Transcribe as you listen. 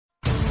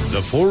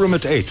The Forum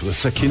at 8 with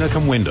Sakina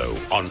Kamwendo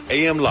on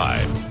AM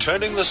Live,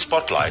 turning the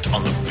spotlight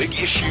on the big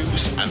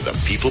issues and the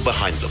people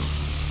behind them.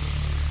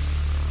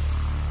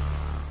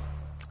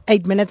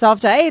 8 minutes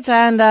after 8,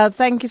 and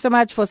thank you so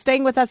much for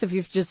staying with us. If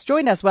you've just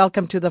joined us,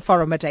 welcome to the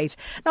Forum at 8.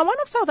 Now, one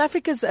of South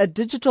Africa's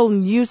digital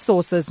news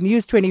sources,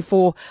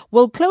 News24,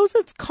 will close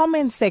its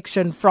comment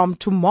section from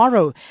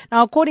tomorrow.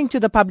 Now, according to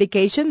the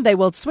publication, they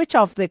will switch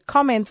off the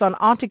comments on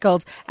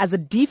articles as a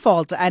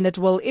default, and it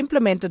will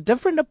implement a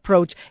different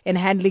approach in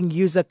handling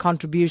user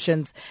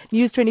contributions.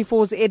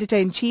 News24's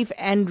editor-in-chief,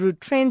 Andrew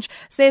Trench,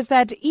 says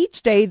that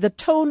each day the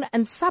tone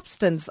and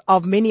substance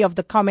of many of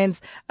the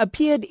comments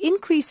appeared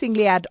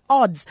increasingly at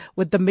odds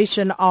with the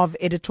mission of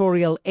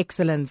editorial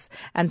excellence.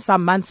 And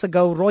some months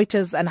ago,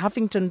 Reuters and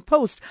Huffington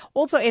Post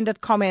also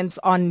ended comments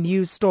on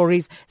news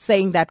stories,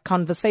 saying that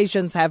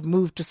conversations have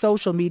moved to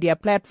social media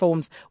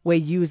platforms where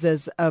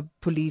users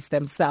police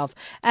themselves.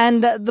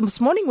 And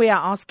this morning we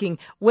are asking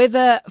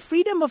whether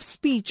freedom of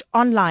speech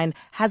online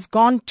has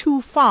gone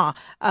too far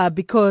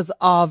because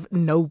of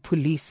no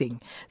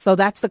policing. So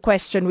that's the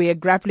question we are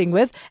grappling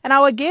with. And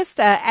our guest,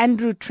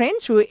 Andrew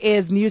Trench, who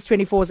is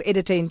News24's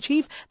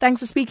editor-in-chief,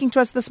 thanks for speaking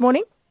to us this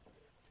morning.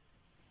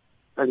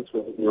 Thanks for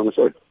having me on the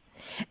show.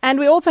 And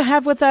we also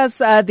have with us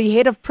the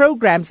head of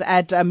programs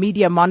at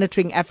Media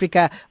Monitoring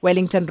Africa,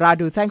 Wellington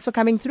Radu. Thanks for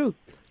coming through.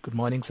 Good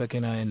morning,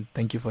 Sakina, and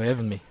thank you for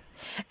having me.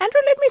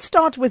 Andrew, let me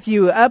start with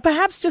you.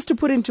 Perhaps just to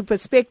put into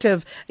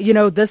perspective,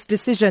 this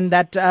decision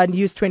that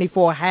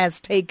News24 has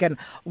taken.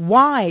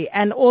 Why?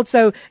 And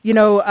also,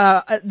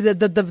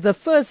 the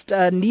first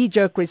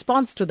knee-jerk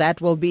response to that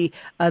will be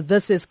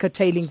this is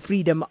curtailing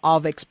freedom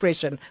of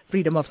expression,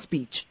 freedom of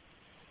speech.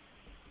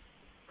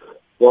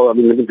 Well, let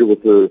me deal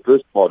with the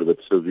first part of it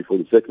before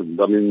the second.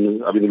 The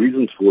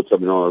reasons for it,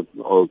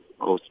 are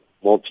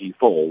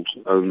multi-fold.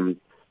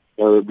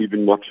 We've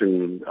been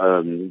watching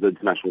the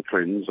international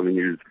trends.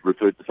 You've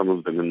referred to some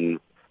of them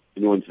in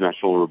your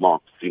international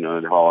remarks,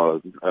 and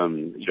how,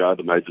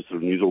 other major sort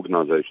of news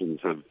organizations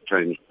have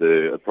changed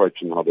their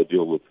approach and how they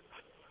deal with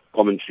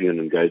commentary and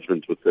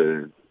engagement with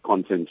their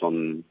content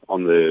on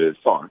their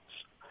sites.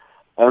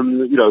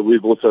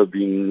 We've also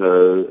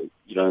been,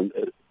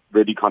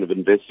 really kind of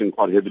investing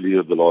quite heavily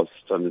over the last,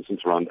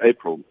 since around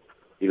April,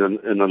 in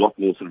a lot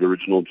more sort of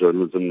original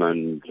journalism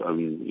and,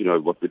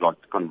 what we'd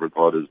like to kind of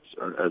regard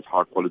as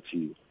high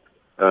quality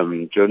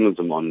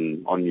journalism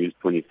on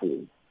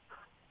News24.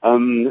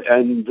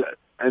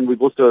 And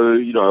we've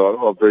also,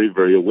 are very,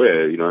 very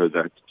aware,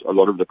 that a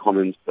lot of the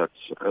comments that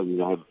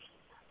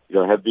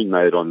have been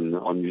made on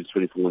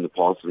News24 in the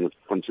past and have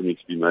continued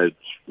to be made,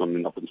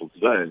 up until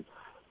today,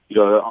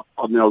 are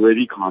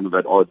already kind of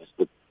at odds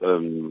with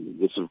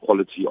the sort of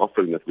quality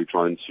offering that we're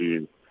trying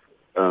to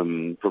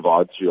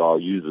provide to our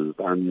users,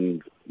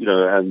 and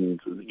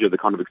the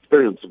kind of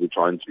experience that we're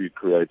trying to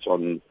create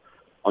on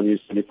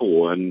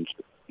News24. And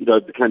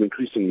it became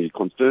increasingly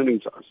concerning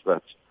to us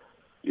that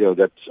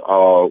that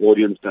our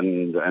audience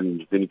and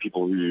many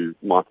people who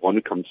might want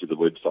to come to the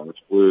website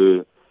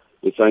were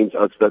saying to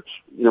us that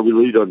we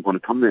really don't want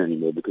to come there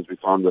anymore because we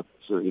find that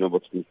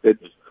what's been said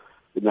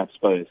in that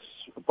space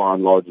by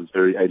and large is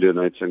very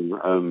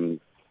alienating.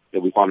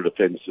 We find it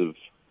offensive,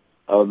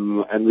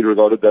 and we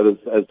regarded that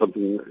as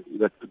something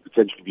that could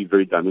potentially be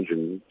very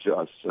damaging to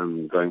us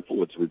going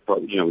forward. So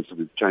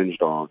we've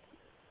changed our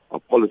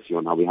policy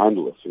on how we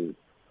handle this. And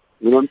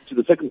on to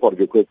the second part of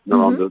your question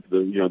around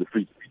the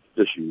free speech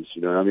issues.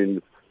 I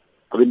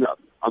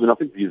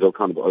think these are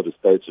kind of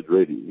overstated,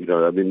 really.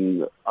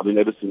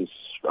 Ever since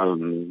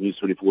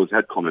News24 has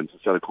had comments,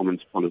 it's had a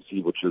comments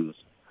policy which is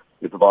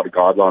provided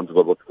guidelines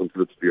about what's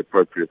considered to be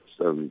appropriate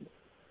sort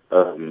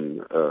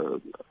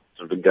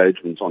of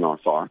engagement on our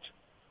site.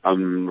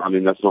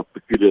 That's not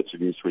peculiar to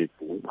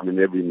News24.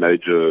 Every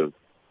major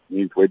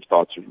news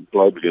website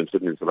globally and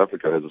certainly in South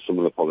Africa has a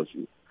similar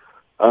policy.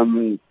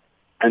 And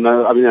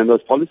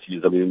those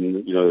policies,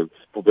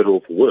 for better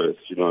or for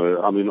worse,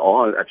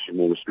 are actually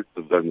more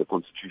restrictive than the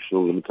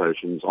constitutional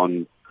limitations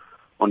on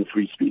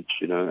free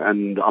speech,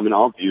 And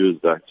our view is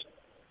that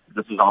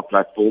this is our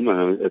platform.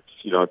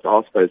 It's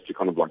our space to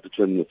kind of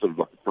determine the sort of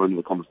the tone of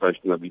the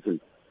conversation that we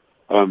think,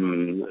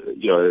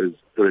 is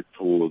correct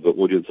for the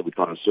audience that we're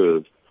trying to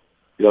serve.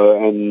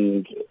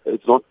 And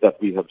it's not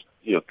that we have,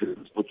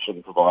 switched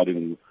on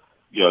providing,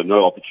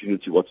 no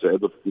opportunity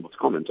whatsoever for people to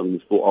comment. There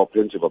still are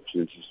plenty of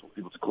opportunities for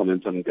people to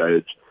comment and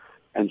engage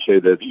and share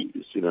their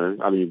views,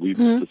 We've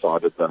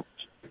decided that,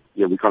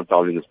 we're kind of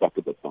dialing this back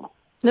a bit now.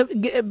 No,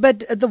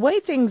 but the way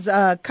things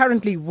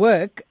currently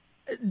work,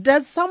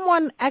 does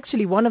someone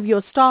actually, one of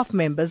your staff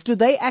members, do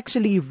they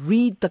actually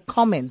read the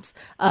comments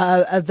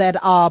that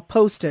are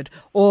posted,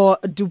 or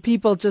do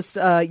people just,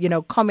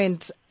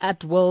 comment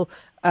at will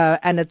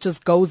and it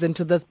just goes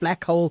into this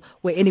black hole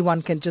where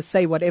anyone can just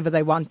say whatever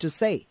they want to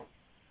say?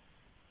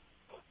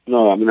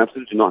 No,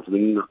 absolutely not.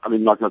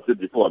 Like I said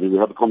before, we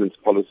have a comments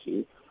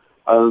policy.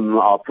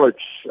 Our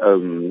approach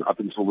up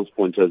until this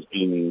point has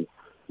been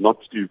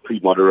not to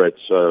pre-moderate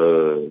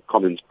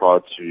comments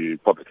prior to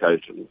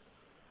publication.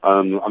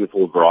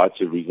 For a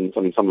variety of reasons.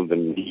 Some of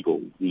them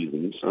legal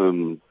reasons.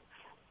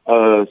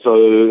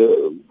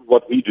 So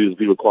what we do is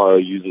we require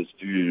users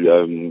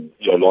to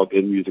log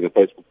in using a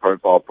Facebook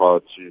profile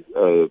prior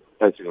to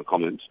placing a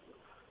comment.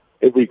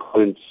 Every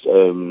comment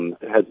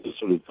has a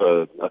sort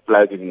of a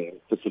flagging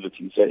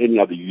facility, so any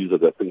other user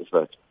that thinks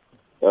that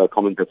a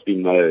comment that's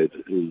been made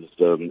is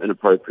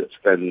inappropriate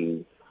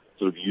can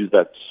sort of use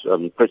that,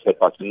 press that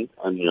button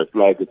and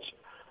flag it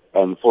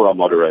for our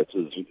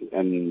moderators,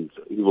 and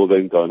we will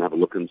then go and have a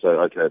look and say,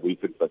 okay, we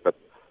think that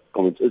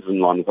comment is in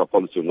line with our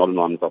policy or not in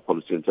line with our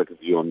policy, and take a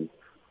view on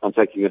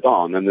taking it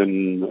down. And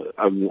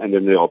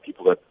then there are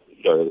people that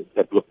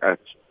that look at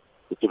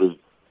the sort of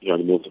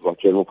the more sort of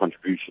general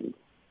contribution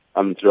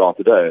throughout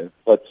the day.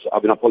 But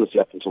our policy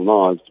up until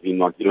now has been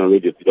like, really,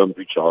 if you don't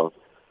breach our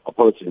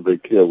policy in a very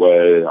clear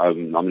way,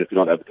 if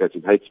you're not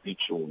advocating hate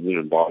speech or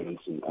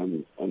violence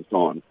and so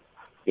on,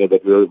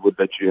 that we would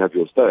let you have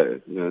your stay.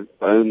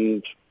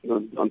 And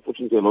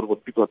unfortunately, a lot of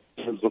what people are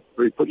saying is not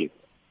very pretty.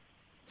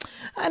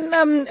 And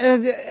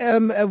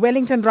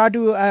Wellington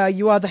Radu,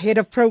 you are the head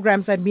of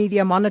programs at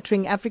Media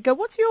Monitoring Africa.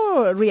 What's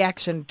your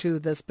reaction to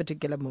this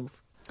particular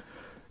move?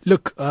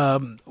 Look,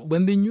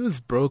 when the news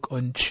broke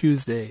on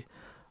Tuesday,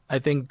 I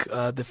think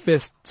the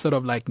first sort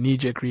of like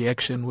knee-jerk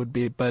reaction would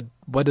be, but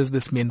what does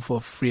this mean for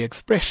free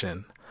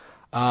expression?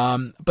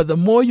 But the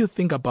more you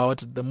think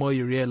about it, the more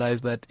you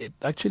realize that it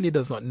actually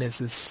does not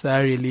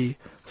necessarily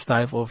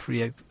stifle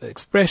free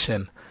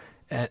expression.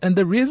 And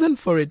the reason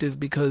for it is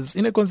because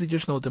in a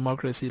constitutional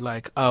democracy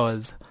like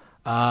ours,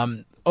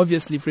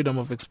 obviously freedom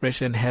of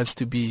expression has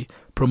to be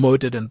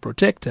promoted and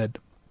protected.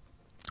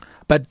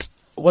 But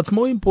what's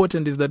more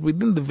important is that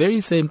within the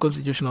very same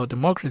constitutional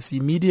democracy,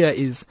 media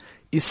is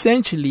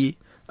essentially,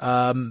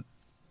 at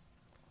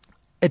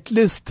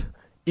least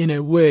in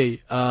a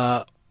way,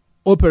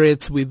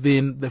 operates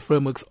within the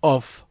frameworks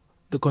of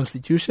the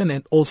Constitution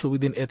and also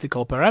within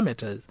ethical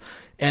parameters.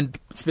 And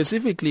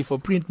specifically for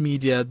print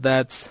media,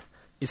 that's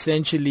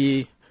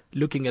essentially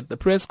looking at the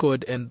press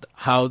code and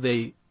how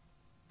they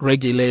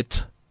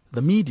regulate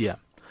the media.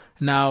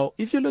 Now,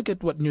 if you look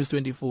at what News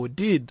 24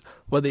 did,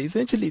 what they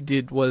essentially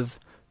did was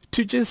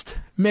to just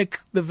make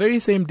the very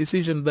same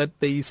decision that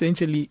they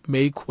essentially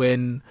make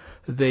when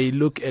they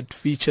look at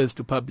features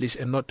to publish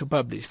and not to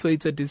publish. So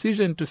it's a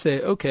decision to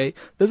say, okay,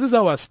 this is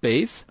our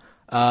space,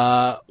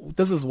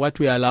 this is what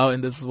we allow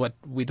and this is what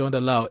we don't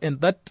allow.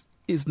 And that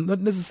is not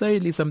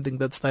necessarily something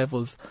that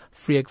stifles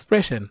free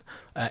expression.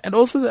 And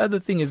also the other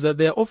thing is that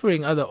they're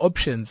offering other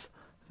options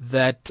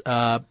that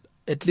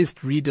at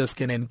least readers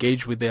can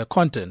engage with their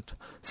content.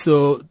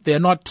 So they're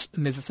not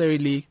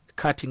necessarily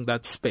cutting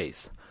that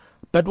space.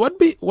 But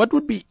what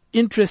would be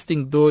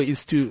interesting, though,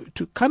 is to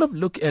kind of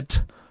look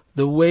at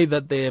the way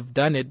that they have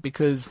done it,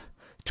 because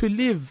to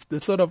leave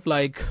the sort of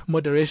like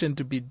moderation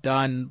to be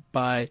done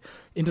by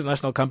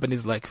international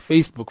companies like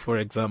Facebook, for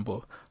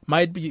example,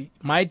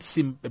 might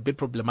seem a bit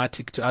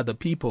problematic to other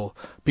people,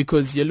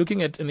 because you're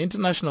looking at an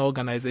international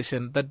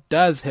organization that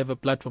does have a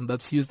platform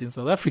that's used in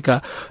South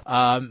Africa,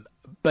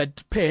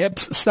 but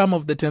perhaps some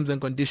of the terms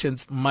and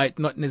conditions might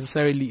not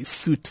necessarily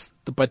suit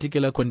the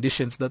particular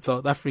conditions that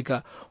South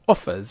Africa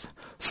offers.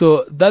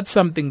 So that's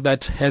something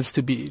that has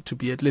to be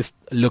at least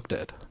looked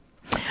at.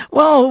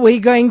 Well, we're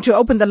going to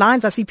open the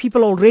lines. I see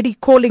people already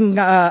calling,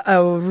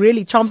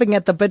 really chomping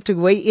at the bit to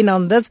weigh in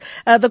on this.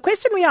 The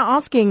question we are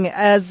asking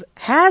is,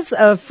 has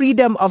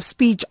freedom of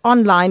speech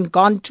online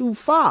gone too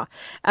far?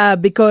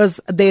 Because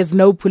there's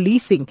no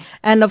policing.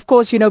 And of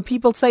course,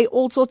 people say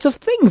all sorts of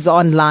things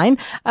online.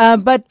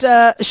 But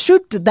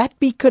should that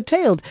be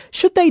curtailed?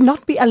 Should they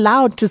not be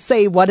allowed to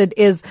say what it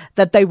is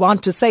that they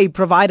want to say,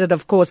 provided,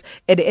 of course,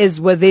 it is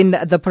within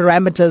the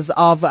parameters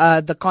of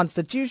the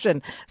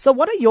Constitution? So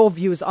what are your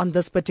views on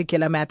this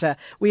particular matter?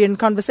 We're in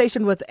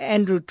conversation with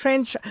Andrew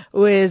Trench,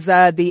 who is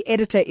the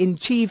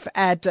editor-in-chief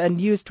at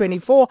News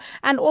 24,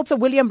 and also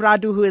William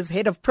Radu, who is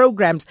head of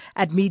programs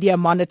at Media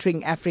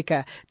Monitoring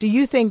Africa. Do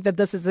you think that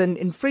this is an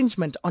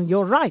infringement on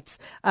your rights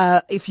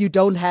if you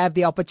don't have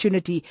the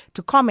opportunity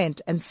to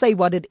comment and say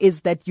what it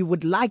is that you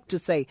would like to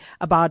say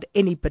about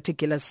any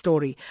particular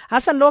story?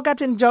 Hassan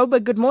Logat in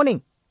Joburg, good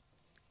morning.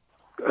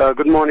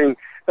 Good morning.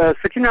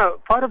 Sakina,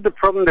 part of the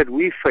problem that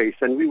we face,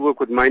 and we work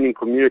with mining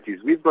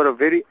communities, we've got a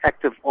very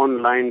active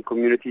online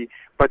community,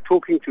 but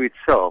talking to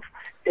itself.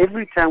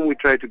 Every time we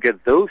try to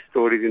get those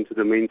stories into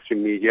the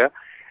mainstream media,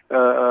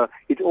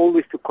 it's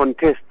always to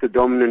contest the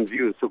dominant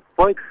views. So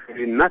quite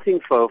nothing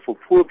for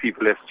poor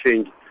people has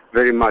changed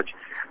very much.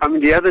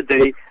 The other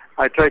day,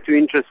 I tried to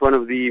interest one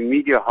of the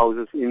media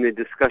houses in a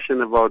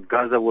discussion about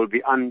Gaza will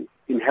be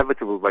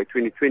uninhabitable by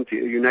 2020,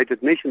 a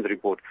United Nations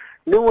report.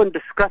 No one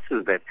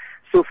discusses that.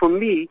 So for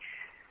me,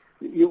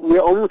 we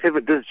almost have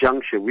a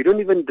disjuncture. We don't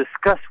even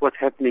discuss what's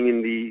happening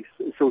in the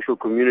social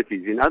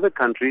communities. In other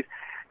countries,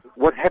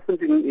 what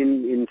happens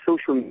in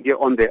social media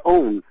on their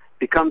own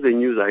becomes a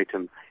news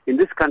item. In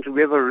this country,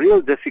 we have a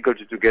real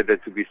difficulty to get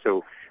that to be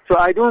so. So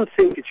I don't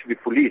think it should be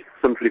policed,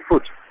 simply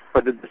put.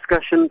 but the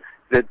discussion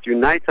that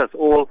unites us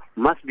all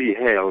must be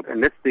held,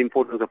 and that's the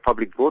importance of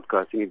public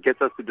broadcasting. It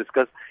gets us to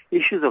discuss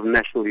issues of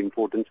national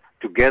importance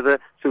together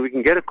so we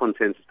can get a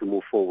consensus to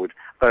move forward.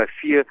 But I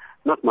fear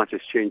not much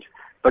has changed.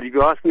 But if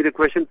you ask me the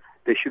question,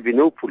 there should be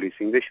no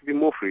policing. There should be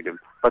more freedom,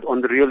 but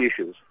on the real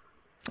issues.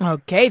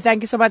 Okay,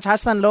 thank you so much,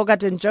 Hassan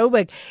Logat in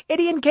Joburg.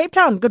 Eddie in Cape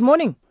Town, good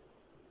morning.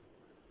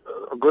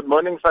 Good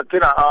morning,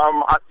 Sakina.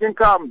 I think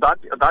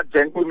that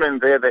gentleman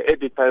there, the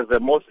editor, is the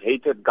most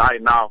hated guy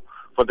now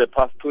for the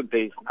past 2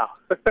 days now.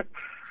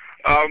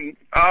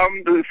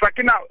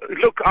 Sakina,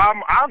 look,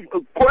 I'm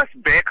Koos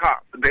Becker,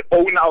 the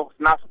owner of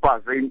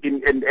Naspers and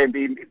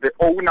the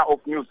owner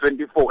of News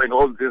 24 and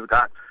all these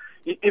guys.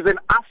 He is an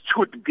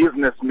astute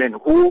businessman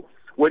who,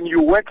 when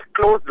you work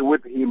closely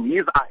with him,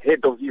 he's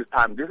ahead of his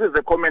time. This is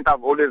the comment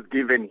I've always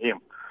given him.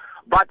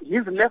 But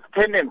his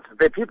lieutenants,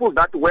 the people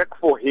that work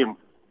for him,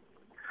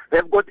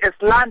 they've got a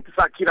slant,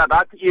 Sakina,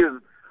 that is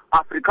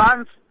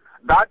Afrikaans,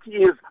 that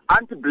is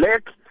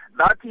anti-black,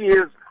 that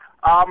is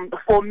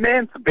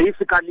foments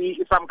basically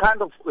some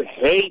kind of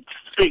hate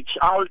speech.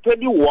 I'll tell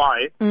you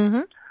why.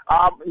 Mm-hmm.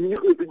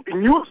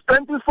 News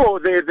 24,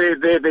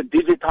 the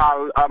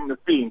digital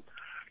thing.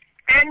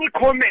 Any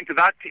comment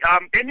that,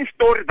 any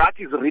story that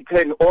is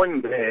written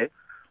on there,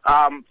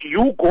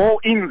 you go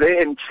in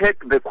there and check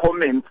the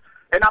comments.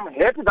 And I'm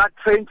happy that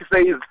Trent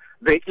says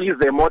there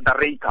is a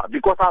moderator,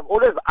 because I've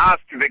always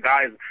asked the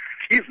guys,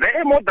 is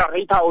there a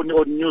moderator on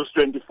News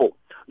 24?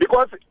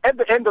 Because at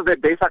the end of the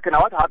day, Sakina,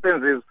 what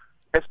happens is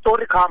a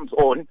story comes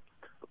on,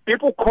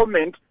 people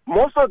comment,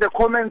 most of the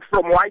comments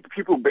from white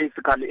people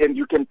basically, and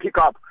you can pick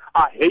up,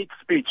 are hate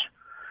speech.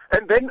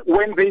 And then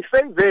when they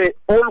say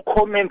all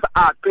comments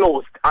are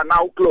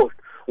now closed,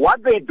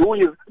 what they do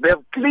is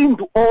they've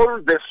cleaned all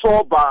the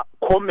sober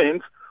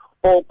comments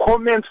or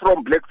comments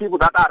from black people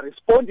that are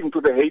responding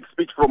to the hate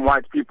speech from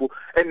white people,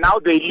 and now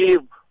they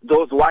leave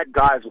those white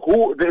guys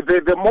who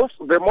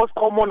the most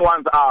common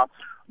ones are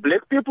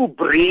black people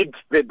breed,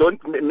 they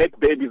don't make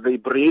babies, they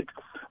breed.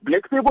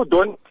 Black people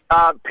don't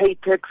pay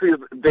taxes,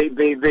 they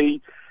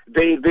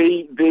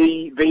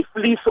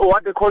fleece, or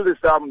what they call this,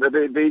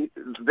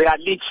 they are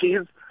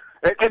leeches,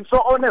 and so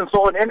on and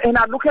so on. And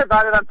I look at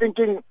that and I'm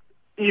thinking,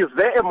 is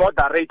there a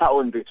moderator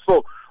on this?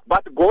 So,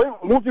 but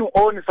moving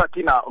on,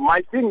 Sakina,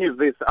 my thing is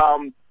this,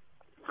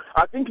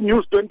 I think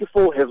News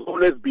 24 has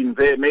always been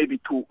there maybe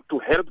to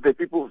help the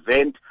people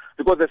vent,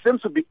 because there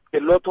seems to be a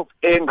lot of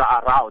anger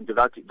around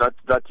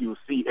that you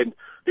see, and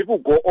people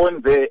go on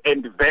there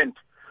and vent.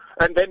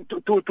 And then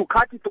to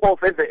cut it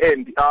off at the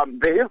end,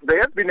 there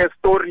has been a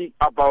story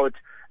about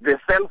the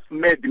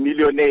self-made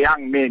millionaire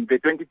young man, the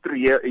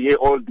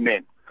 23-year-old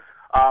man.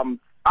 I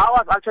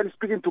was actually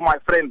speaking to my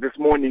friend this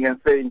morning and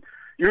saying,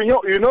 you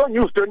know,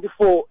 News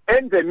 24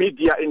 and the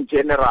media in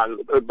general,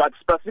 but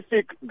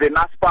specific the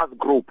Naspers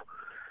group,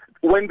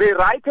 when they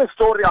write a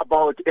story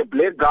about a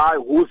black guy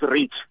who's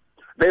rich,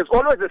 there's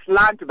always a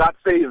slant that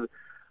says,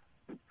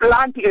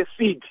 plant a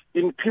seed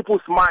in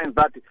people's minds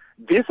that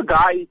this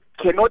guy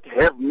cannot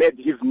have made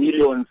his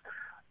millions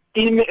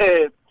in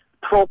a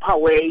proper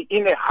way,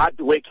 in a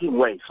hard-working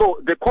way. So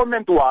the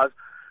comment was,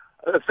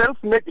 a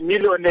self-made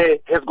millionaire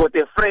has got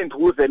a friend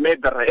who's a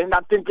murderer. And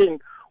I'm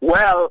thinking,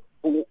 well,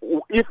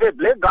 if a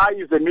black guy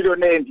is a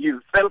millionaire and he's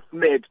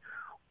self-made,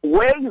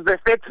 where is the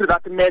factory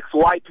that makes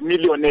white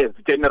millionaires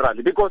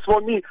generally? Because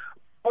for me,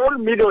 all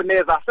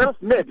millionaires are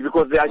self-made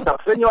because they are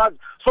entrepreneurs.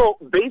 So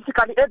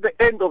basically, at the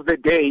end of the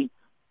day,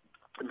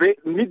 the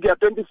Media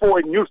 24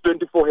 and News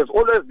 24 has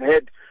always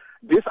had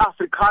this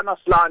Afrikaner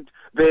slant,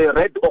 the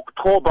Red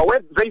October,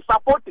 where they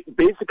support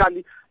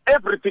basically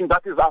everything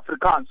that is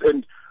Afrikaans.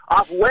 And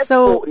I've worked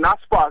for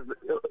Naspers.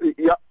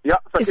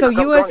 So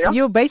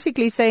you're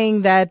basically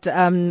saying that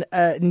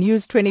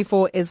News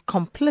 24 is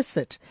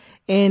complicit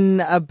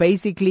in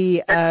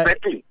basically...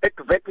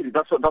 Exactly.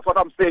 That's what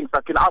I'm saying,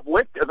 Sakina. I've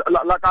worked,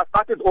 like I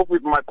started off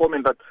with my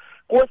comment that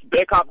Koos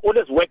Becker, I've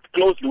always worked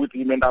closely with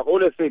him, and I've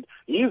always said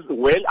he's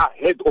well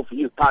ahead of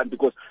his time,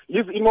 because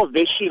his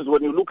innovations,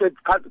 when you look at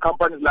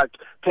companies like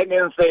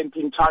Tencent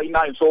in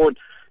China and so on,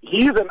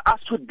 he's an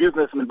astute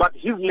businessman, but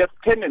his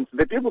lieutenants,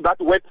 the people that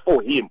work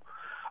for him,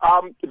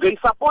 they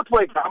support,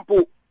 for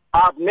example,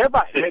 I've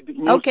never heard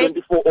News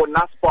 24 or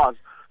Naspers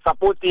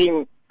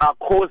supporting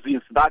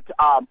causes that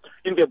are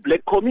in the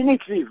black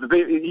communities.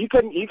 He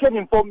can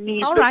inform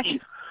me all if right. there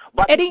is.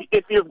 But Eddie,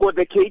 if you've got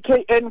the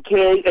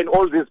KKNK and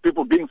all these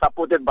people being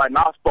supported by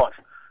Naspers,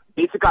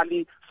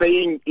 basically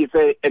saying it's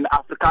an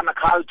Afrikaner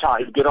culture,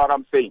 you get what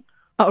I'm saying?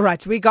 all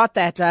right, we got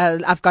that.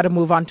 I've got to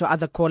move on to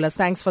other callers.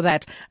 Thanks for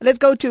that. Let's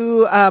go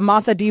to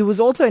Martha D, who's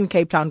also in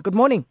Cape Town. Good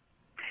morning.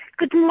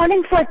 Good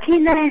morning,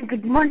 Fatina, and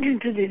good morning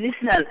to the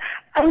listeners.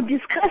 I'm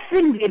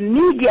discussing the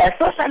media,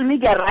 social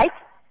media, right?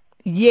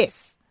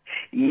 Yes.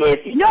 Yes.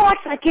 You know what,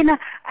 Fatina?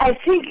 I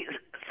think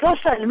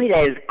social media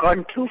has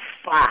gone too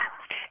far.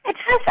 At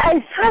first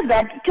I saw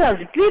that it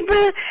was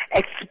people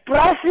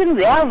expressing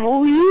their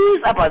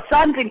views about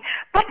something,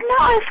 but now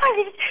I find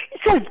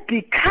it has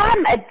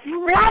become a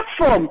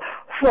platform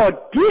for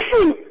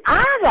dissing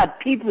other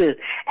people.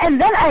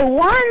 And then I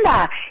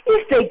wonder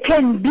if there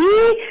can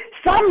be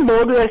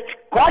somebody who has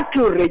got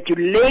to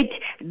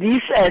regulate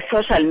this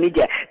social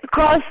media.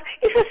 Because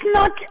if it's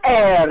not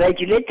a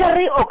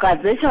regulatory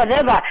organization,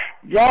 whatever,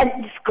 then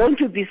it's going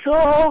to be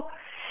so...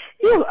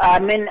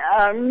 not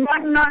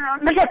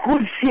a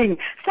good thing.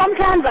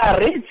 Sometimes I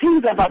read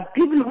things about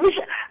people which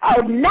I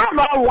would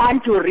never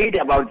want to read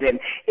about them.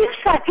 If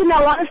Sakina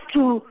wants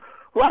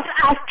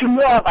us to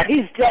know about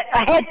his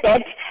head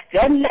that,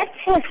 then let's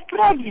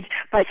spread it.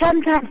 But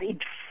sometimes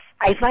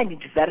I find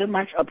it very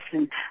much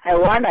obscene. I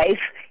wonder if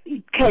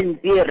it can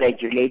be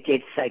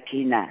regulated,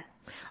 Sakina.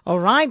 All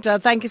right.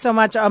 Thank you so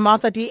much,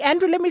 Martha D.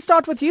 Andrew, let me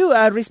start with you.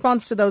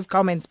 Response to those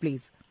comments,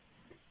 please.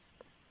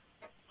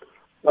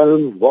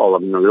 Well, a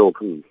real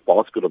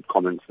basket of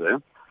comments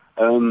there.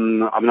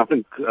 I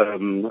think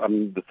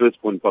the first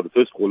point by the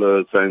first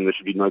caller saying there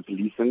should be no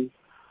policing.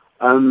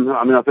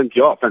 I think,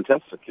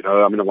 fantastic.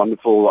 A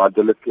wonderful,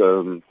 idyllic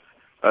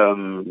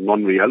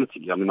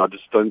non-reality. I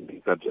just don't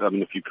think that,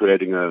 if you're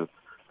creating a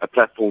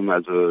platform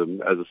as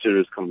a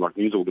serious kind of like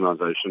news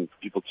organization for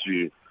people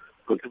to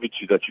contribute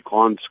to, that you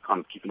can't kind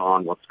of keep an eye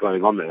on what's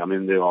going on there.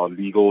 There are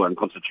legal and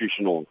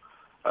constitutional,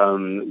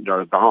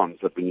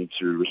 bounds that we need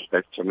to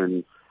respect.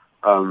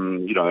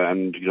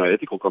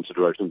 Ethical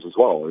considerations as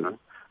well,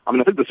 I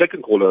think the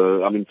second caller,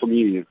 for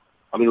me,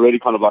 really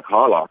kind of like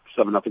highlights,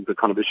 I think the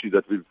kind of issue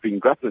that we've been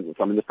grappling with.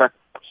 The fact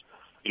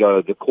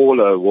that, the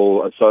caller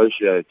will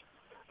associate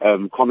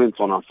comments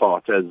on our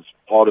site as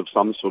part of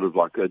some sort of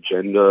like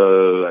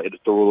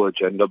editorial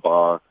agenda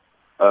by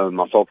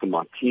myself and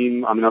my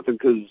team, I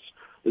think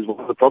is one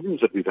of the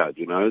problems that we've had,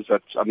 is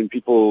that,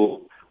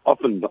 people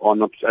often are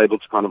not able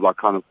to kind of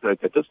create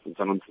that distance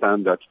and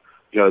understand that,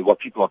 what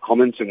people are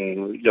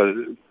commenting,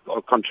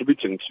 are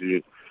contributing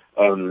to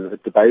a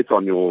debate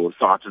on your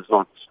site is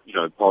not,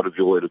 part of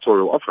your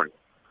editorial offering.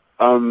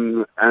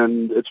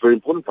 And it's very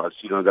important for us,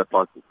 that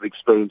the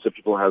experience that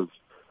people have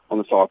on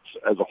the site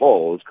as a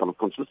whole is kind of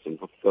consistent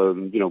with,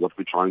 what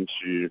we're trying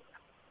to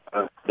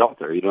put out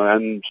there,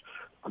 And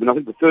I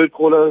think the third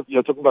caller,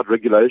 talking about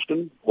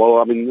regulation,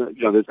 well,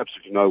 there's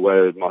absolutely no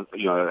way, as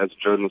a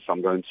journalist,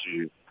 I'm going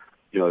to,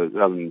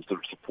 sort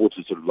of support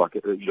a sort of like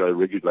a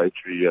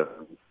regulatory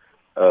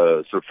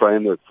sort of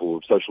framework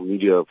for social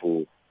media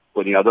for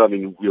any other.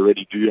 We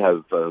already do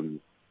have, an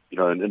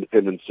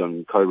independent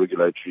and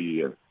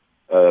co-regulatory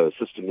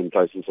system in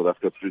place in South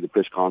Africa through the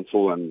Press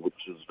Council, and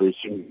which is very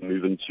soon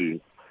move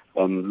into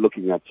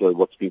looking at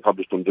what's being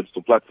published on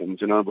digital platforms,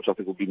 which I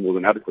think will be more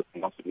than adequate,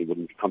 and I certainly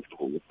wouldn't be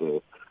comfortable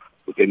with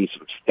any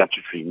sort of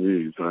statutory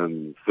move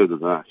further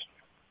than that.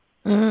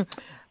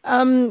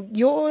 Mm-hmm.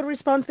 Your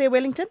response there,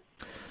 Wellington?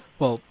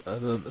 Well,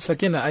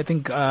 Sakina, I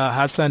think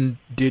Hassan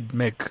did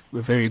make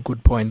a very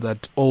good point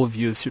that all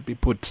views should be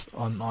put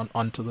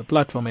onto the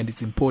platform, and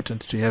it's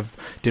important to have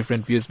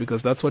different views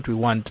because that's what we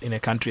want in a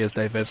country as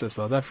diverse as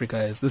South Africa.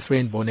 As this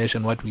rainbow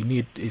nation, what we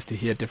need is to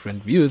hear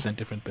different views and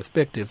different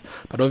perspectives,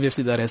 but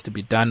obviously that has to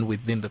be done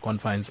within the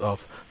confines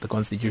of the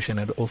Constitution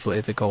and also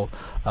ethical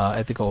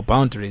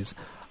boundaries.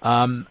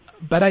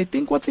 But I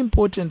think what's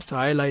important to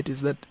highlight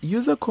is that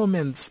user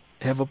comments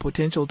have a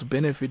potential to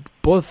benefit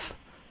both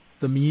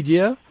the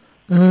media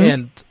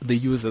and the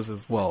users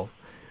as well.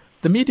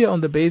 The media on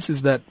the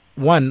basis that,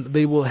 one,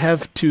 they will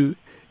have to,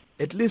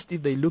 at least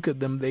if they look at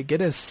them, they get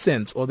a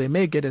sense, or they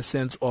may get a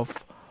sense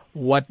of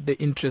what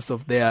the interests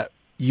of their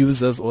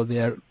users or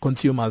their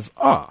consumers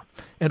are.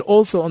 And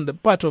also on the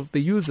part of the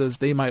users,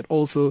 they might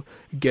also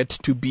get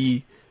to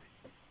be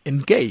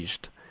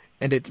engaged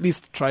and at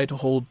least try to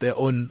hold their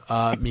own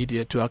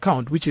media to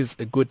account, which is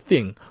a good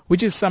thing,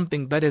 which is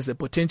something that has a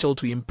potential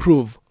to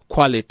improve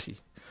quality,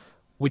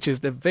 which is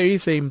the very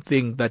same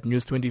thing that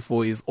News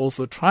 24 is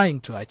also trying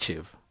to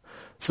achieve.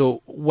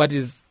 So what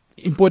is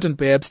important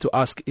perhaps to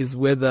ask is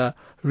whether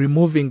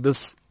removing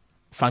this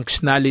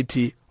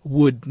functionality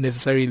would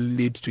necessarily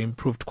lead to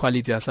improved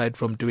quality aside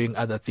from doing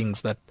other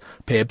things that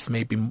perhaps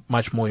may be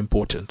much more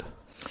important.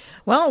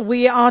 Well,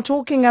 we are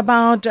talking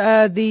about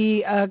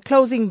the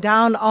closing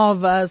down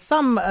of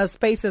some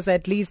spaces,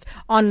 at least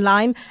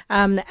online.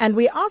 And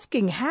we're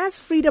asking, has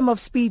freedom of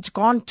speech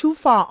gone too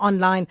far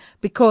online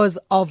because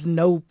of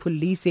no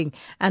policing?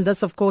 And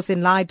this, of course,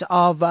 in light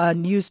of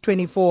News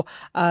 24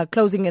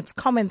 closing its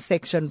comment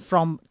section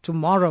from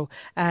tomorrow.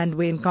 And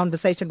we're in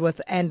conversation with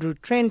Andrew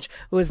Trench,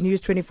 who is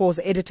News 24's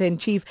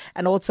editor-in-chief,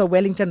 and also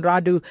Wellington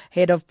Radu,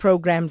 head of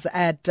programs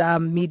at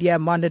Media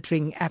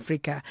Monitoring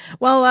Africa.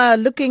 Well,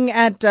 looking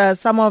at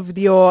some of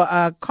your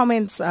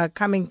comments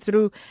coming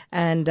through,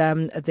 and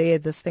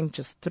this thing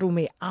just threw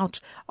me out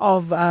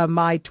of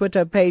my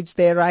Twitter page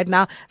there right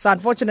now. So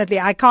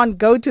unfortunately, I can't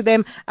go to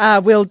them.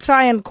 We'll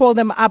try and call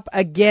them up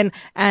again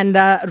and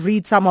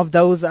read some of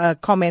those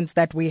comments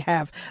that we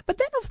have. But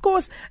then, of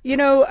course,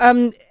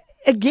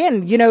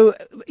 again,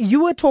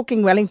 you were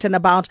talking, Wellington,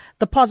 about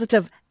the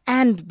positive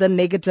and the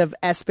negative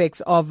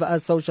aspects of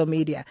social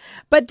media.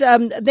 But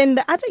then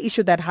the other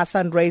issue that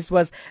Hassan raised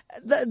was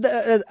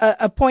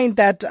a point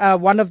that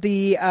one of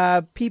the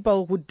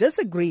people who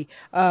disagree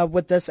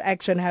with this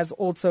action has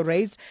also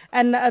raised,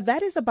 and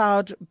that is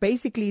about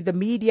basically the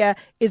media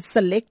is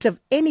selective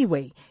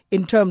anyway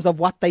in terms of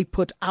what they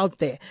put out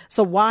there.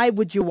 So why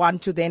would you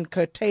want to then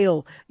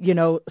curtail,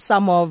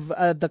 some of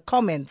the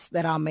comments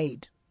that are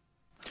made?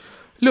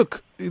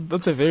 Look,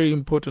 that's a very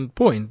important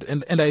point.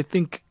 And I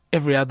think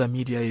every other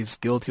media is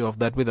guilty of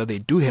that, whether they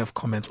do have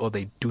comments or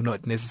they do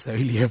not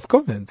necessarily have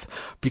comments,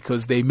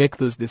 because they make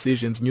those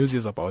decisions. News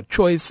is about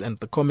choice, and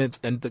the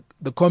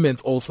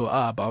comments also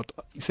are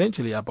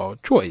essentially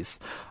about choice.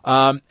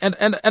 And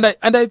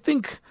I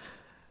think,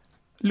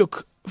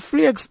 look,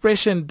 free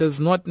expression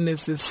does not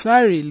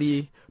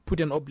necessarily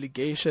put an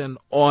obligation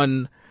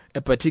on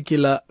a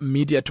particular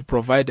media to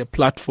provide a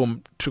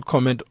platform to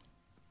comment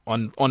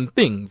on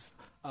things.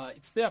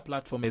 It's their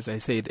platform, as I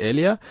said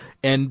earlier,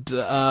 and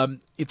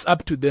it's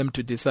up to them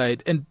to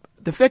decide. And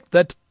the fact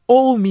that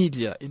all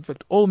media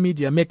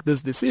make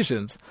these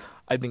decisions,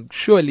 I think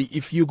surely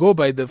if you go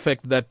by the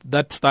fact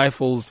that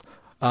stifles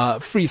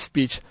free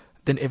speech,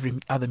 then every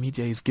other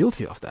media is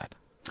guilty of that.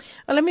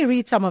 Well, let me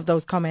read some of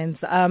those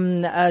comments.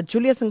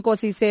 Julius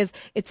Nkosi says,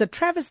 it's a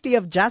travesty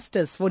of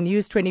justice for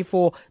News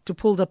 24 to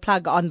pull the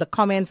plug on the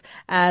comments,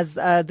 as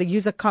the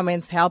user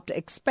comments helped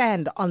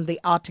expand on the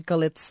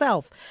article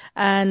itself.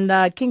 And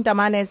King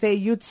Damane says,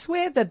 you'd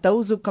swear that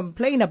those who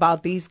complain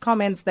about these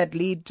comments that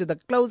lead to the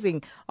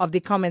closing of the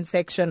comment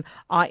section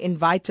are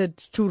invited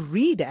to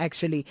read,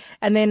 actually.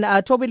 And then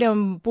Tobile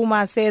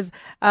Mpuma says,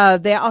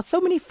 there are so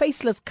many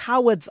faceless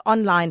cowards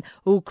online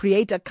who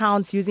create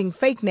accounts using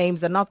fake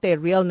names and not their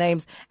real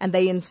names, and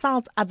they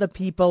insult other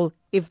people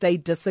if they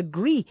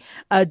disagree.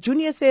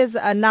 Junior says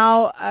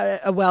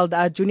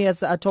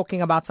Junior's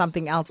talking about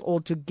something else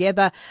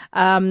altogether.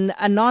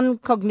 Anon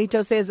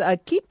Cognito says,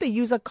 keep the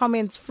user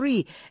comments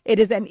free. It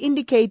is an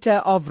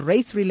indicator of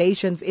race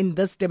relations in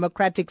this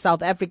democratic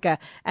South Africa,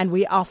 and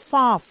we are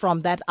far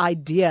from that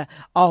idea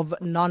of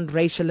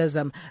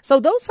non-racialism. So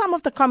those some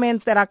of the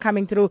comments that are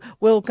coming through.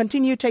 We'll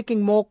continue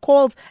taking more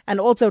calls and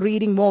also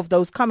reading more of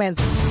those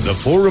comments. The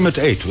Forum at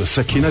 8 with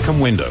Sakina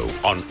Kamwendo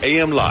on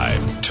AM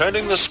Live,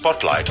 turning the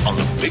spotlight on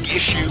the big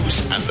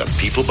issues and the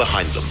people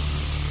behind them.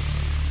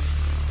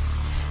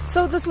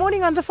 So this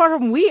morning on the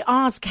forum, we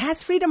ask,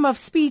 has freedom of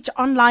speech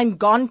online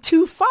gone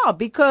too far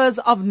because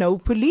of no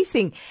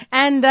policing?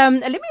 And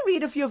let me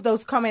read a few of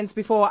those comments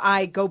before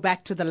I go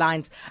back to the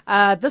lines.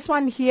 This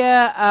one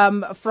here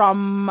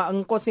from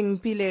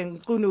Nkosing Pile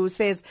Nkunu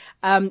says,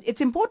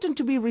 it's important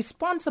to be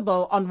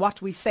responsible on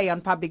what we say on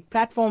public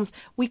platforms.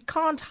 We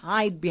can't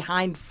hide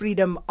behind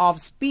freedom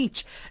of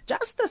speech.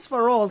 Justice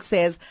for All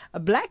says,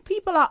 black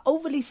people are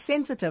overly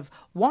sensitive.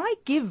 Why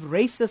give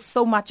racists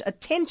so much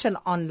attention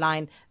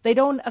online? They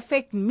don't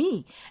affect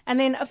me. And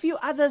then a few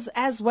others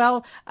as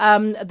well.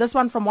 This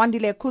one from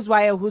Wandile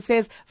Kuzwaya, who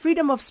says,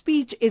 freedom of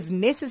speech is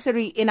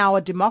necessary in our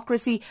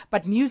democracy,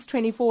 but News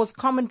 24's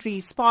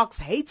commentary sparks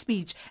hate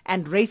speech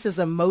and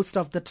racism most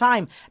of the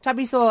time.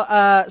 Tabiso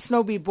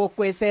Snowby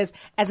Bokwe says,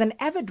 as an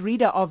avid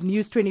reader of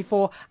News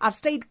 24, I've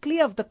stayed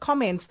clear of the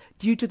comments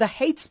due to the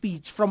hate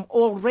speech from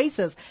all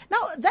races.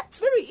 Now, that's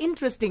very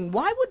interesting.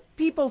 Why would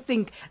people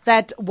think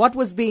that what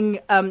was being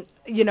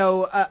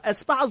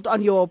espoused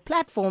on your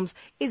platforms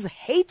is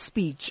hate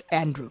speech,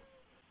 Andrew?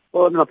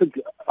 Well, I think,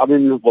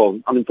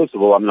 first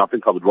of all, I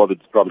think I would rather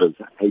describe it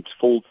as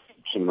hateful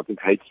speech. I mean, I think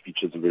hate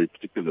speech is a very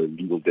particular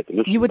legal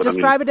definition. You would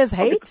describe it as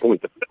hate?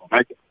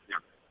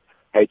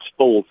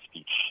 Hateful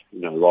speech,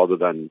 rather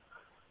than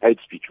hate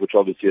speech, which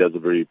obviously has a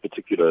very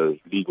particular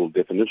legal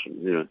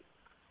definition,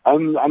 I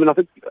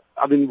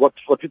think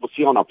what people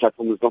see on our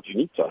platform is not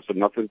unique to us.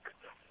 And I think,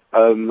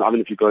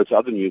 if you go to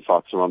other news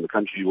sites around the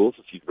country, you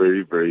also see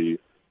very, very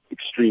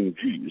extreme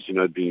views,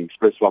 being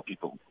expressed by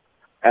people.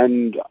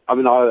 And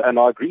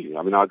I agree.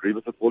 I agree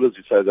with the callers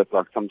who say that,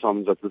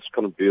 sometimes that this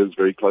kind of bears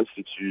very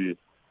closely to,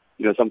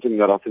 something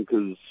that I think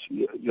is,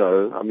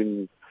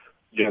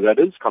 that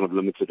is kind of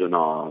limited in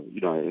our,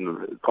 in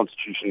the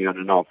Constitution and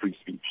in our free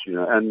speech,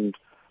 and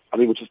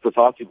which is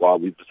precisely why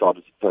we've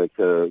decided to take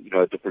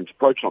a different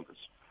approach on this.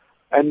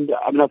 And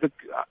I think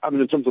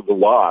in terms of the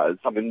whys,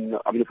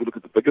 if we look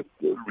at the bigger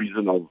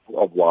reason of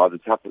why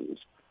this happens,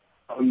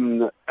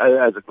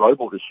 as a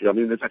global issue,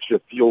 there's actually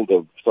a field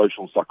of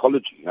social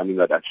psychology,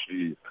 that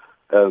actually,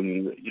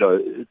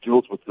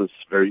 deals with this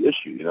very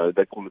issue.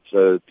 They call it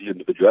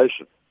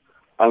de-individuation.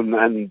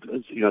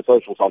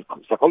 Social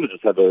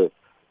psychologists have a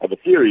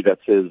theory that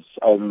says,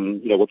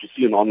 what you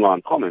see in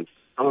online comments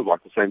is kind of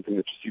like the same thing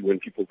that you see when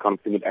people kind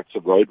of commit acts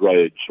of road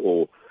rage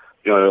or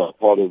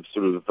part of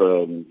sort of,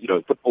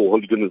 football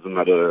hooliganism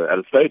at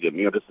a stadium.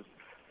 This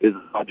is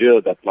the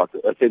idea that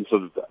a sense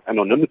of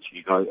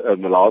anonymity,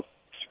 allows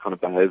to kind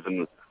of behave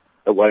in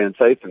a way and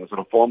say things that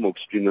are far more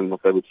extreme than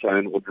what they would say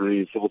in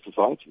ordinary civil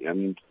society.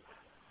 And,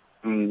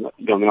 I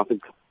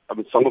think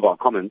some of our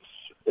comments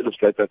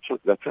illustrate that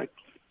fact.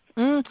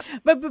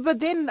 But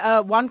then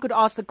one could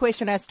ask the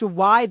question as to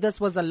why this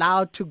was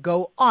allowed to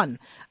go on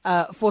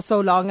for so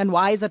long, and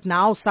why is it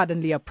now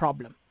suddenly a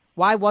problem?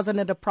 Why wasn't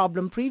it a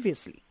problem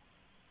previously?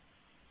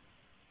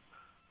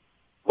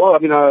 Well,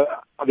 it has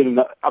been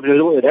a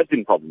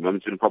problem.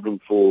 It's been a problem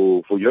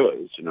for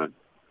years,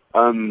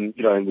 and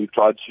we've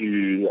tried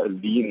to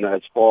lean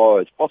as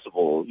far as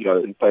possible,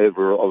 in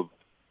favor of,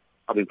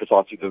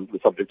 precisely the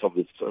subject of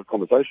this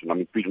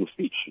conversation. Freedom of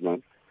speech,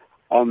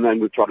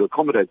 and we've tried to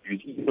accommodate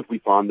views even if we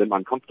find them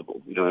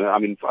uncomfortable.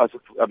 For us,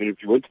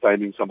 if you weren't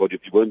faming somebody,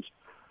 if you weren't,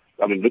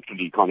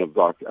 literally kind of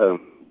like,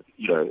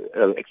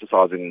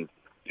 exercising,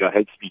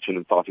 hate speech and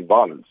inciting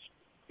violence,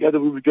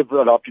 then we would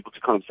allow people to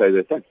kind of say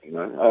their thing,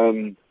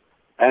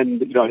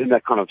 and in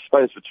that kind of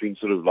space between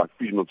sort of like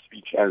freedom of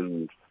speech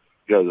and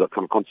the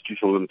kind of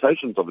constitutional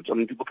limitations of it,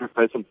 people can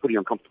say some pretty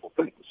uncomfortable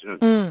things.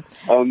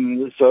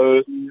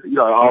 So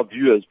our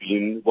view has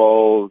been,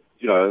 well,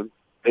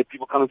 let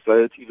people kind of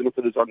say it, even if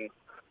it is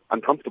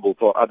uncomfortable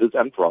for others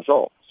and for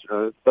ourselves.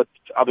 But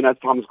as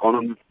time has gone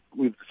on,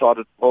 we've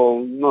decided, well,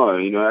 no,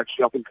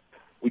 actually, I think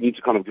we need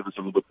to kind of give this a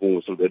little bit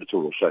more sort of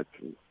editorial shape.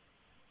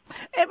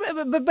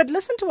 But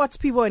listen to what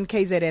Spivo in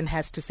KZN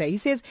has to say. He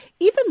says,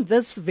 even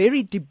this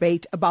very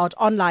debate about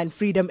online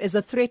freedom is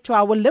a threat to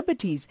our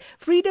liberties.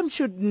 Freedom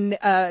should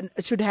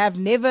have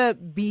never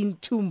been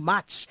too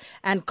much.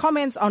 And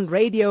comments on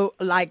radio,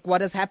 like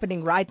what is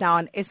happening right now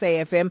on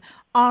SAFM,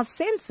 are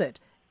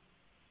censored.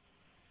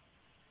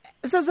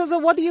 So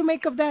what do you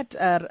make of that,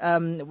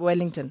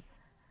 Wellington?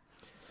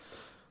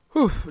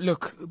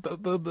 Look,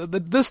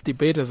 this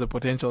debate has a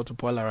potential to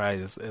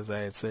polarize, as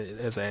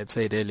I had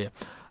said earlier.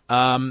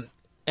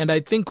 And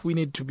I think we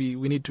need to be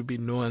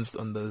nuanced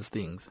on those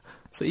things.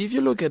 So if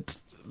you look at,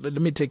 let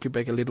me take you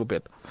back a little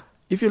bit.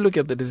 If you look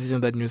at the decision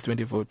that News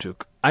 24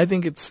 took, I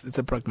think it's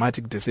a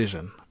pragmatic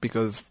decision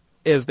because,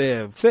 as they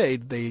have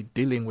said, they're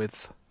dealing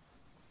with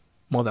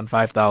more than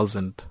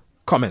 5,000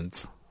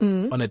 comments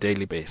on a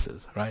daily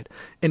basis, right?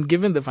 And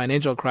given the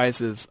financial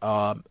crisis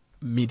our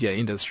media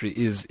industry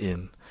is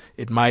in,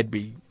 it might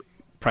be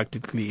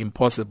practically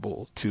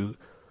impossible to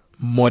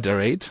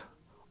moderate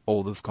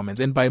all those comments.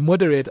 And by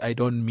moderate, I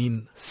don't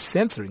mean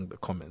censoring the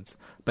comments,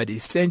 but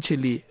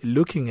essentially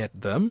looking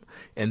at them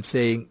and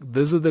saying,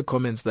 these are the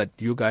comments that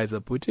you guys are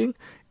putting,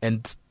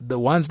 and the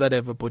ones that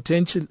have a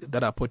potential,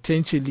 that are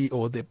potentially,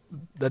 or that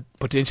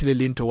potentially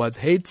lean towards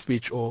hate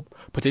speech or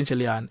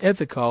potentially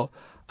unethical,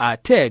 are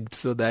tagged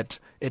so that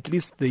at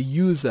least the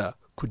user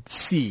could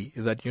see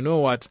that, you know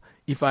what,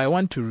 if I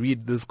want to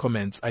read these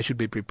comments, I should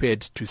be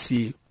prepared to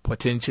see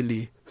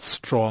potentially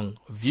strong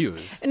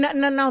views.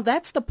 Now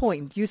that's the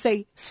point. You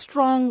say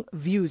strong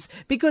views,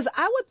 because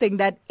I would think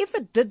that if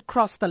it did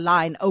cross the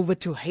line over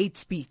to hate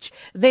speech,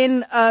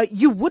 then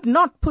you would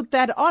not put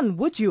that on,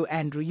 would you,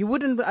 Andrew? You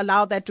wouldn't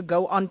allow that to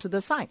go onto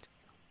the site.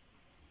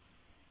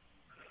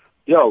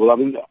 Yeah,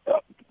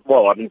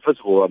 first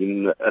of all, at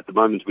the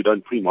moment we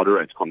don't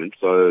pre-moderate comments,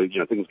 so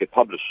things get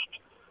published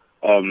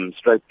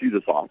straight through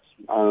the sites,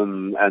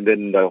 and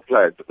then they're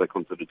flagged if they're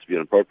considered to be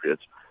inappropriate,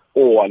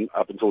 or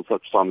up until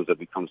such time as that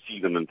we come see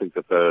them and think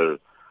that they're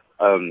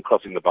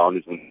crossing the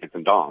boundaries and take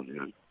them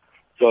down.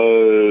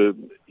 So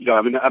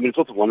it's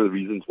also one of the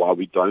reasons why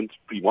we don't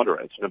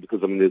pre-moderate,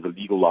 because there's a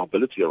legal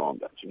liability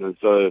around that.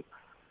 So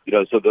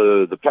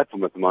the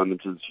platform at the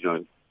moment is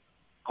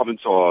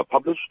comments are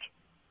published,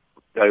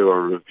 they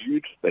are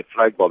reviewed, they're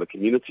flagged by the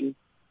community,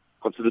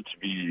 considered to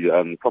be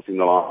crossing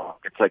the line,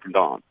 get taken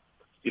down.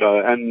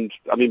 And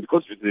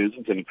because there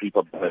isn't any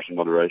pre-publication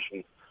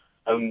moderation,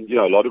 a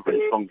lot of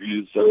very strong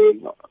views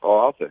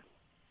are out there.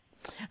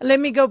 Let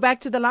me go back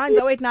to the lines,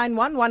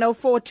 0891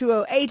 104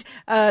 208.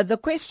 The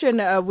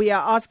question we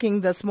are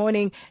asking this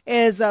morning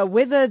is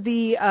whether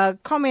the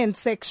comment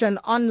section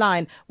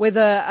online,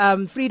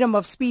 whether freedom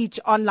of speech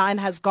online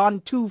has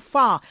gone too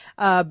far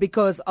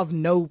because of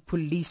no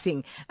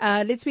policing.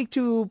 Let's speak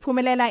to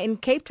Pumelela in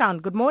Cape Town.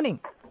 Good morning.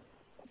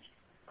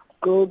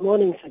 Good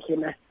morning,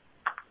 Sakina.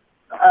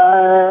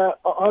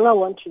 All I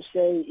want to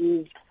say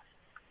is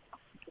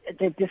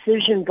the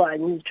decision by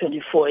News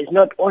 24 is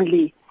not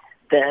only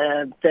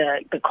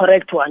the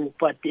correct one,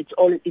 but it's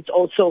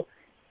also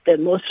the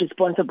most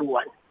responsible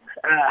one.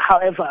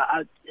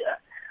 However,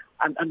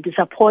 I'm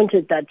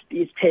disappointed that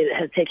it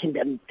has taken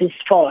them this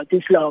long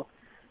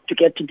to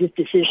get to this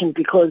decision,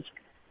 because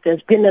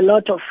there's been a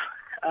lot of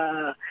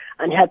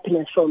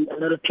unhappiness from a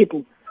lot of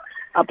people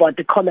about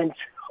the comments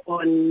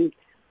on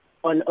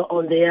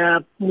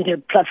their media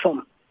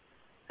platform.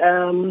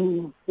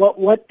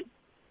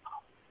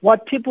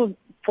 What people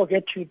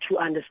forget to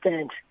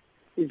understand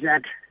is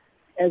that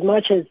as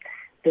much as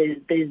there's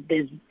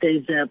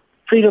a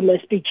freedom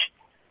of speech,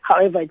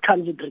 however, it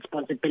comes with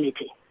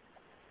responsibility,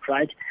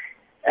 right?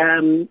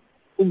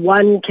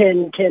 One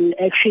can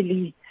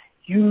actually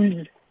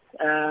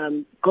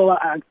go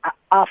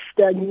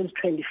after News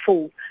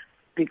 24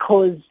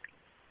 because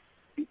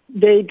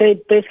they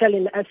basically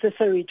an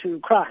accessory to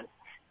crime.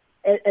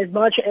 As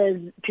much as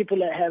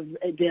people have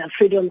their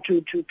freedom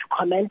to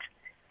comment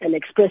and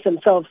express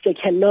themselves, they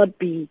cannot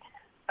be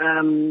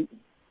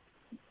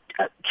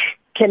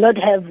cannot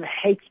have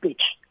hate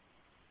speech.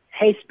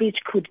 Hate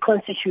speech could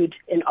constitute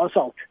an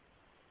assault.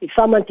 If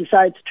someone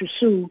decides to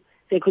sue,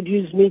 they could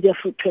use Media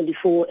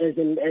 24 as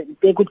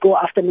they could go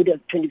after Media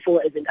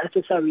 24 as an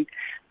accessory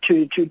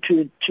to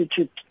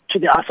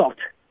the assault.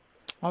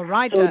 All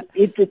right. So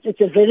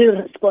it's a very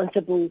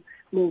responsible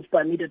move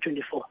by Media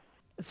 24.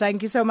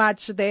 Thank you so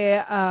much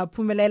there,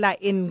 Phumelela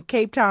in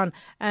Cape Town.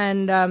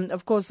 And,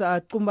 of course,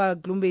 Kumba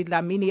Glumbi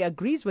Dlamini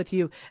agrees with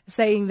you,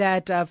 saying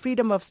that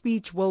freedom of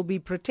speech will be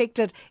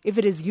protected if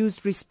it is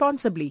used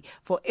responsibly.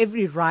 For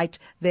every right,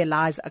 there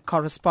lies a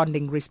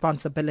corresponding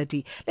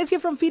responsibility. Let's hear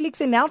from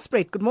Felix in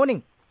Nelspruit. Good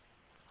morning.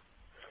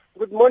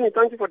 Good morning.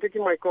 Thank you for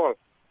taking my call.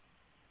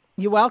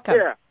 You're welcome.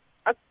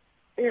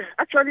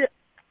 Actually,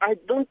 I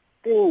don't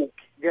think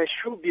there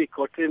should be a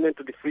curtailment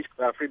to the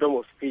freedom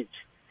of speech.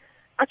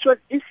 Actually,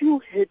 if you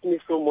hate me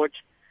so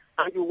much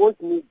and you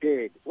want me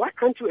dead, why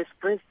can't you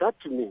express that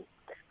to me?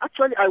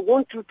 Actually, I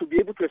want you to be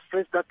able to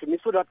express that to me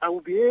so that I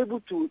will be able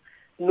to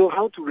know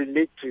how to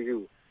relate to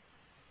you.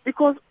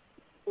 Because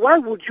why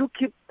would you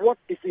keep what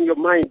is in your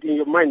mind,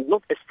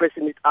 not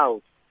expressing it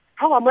out?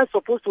 How am I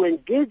supposed to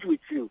engage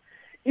with you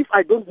if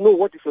I don't know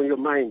what is on your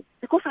mind?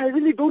 Because I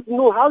really don't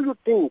know how you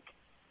think.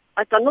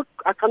 I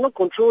cannot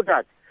control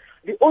that.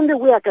 The only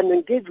way I can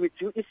engage with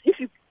you is if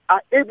you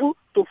are able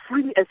to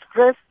freely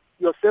express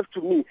yourself to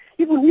me,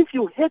 even if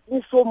you hate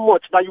me so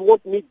much that you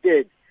want me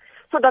dead,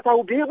 so that I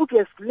will be able to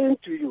explain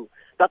to you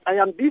that I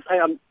am this, I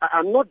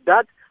am not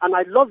that, and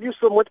I love you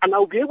so much, and I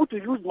will be able to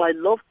use my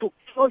love to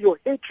cure your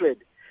hatred.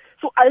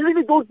 So I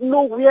really don't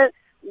know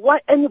why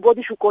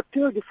anybody should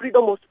curtail the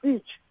freedom of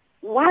speech.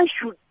 Why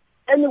should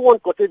anyone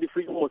curtail the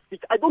freedom of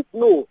speech? I don't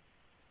know.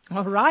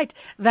 All right.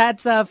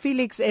 That's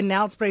Felix in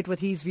Nelspruit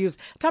with his views.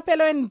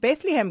 Tapelo in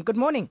Bethlehem, good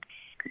morning.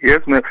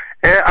 Yes, ma'am.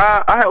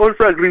 I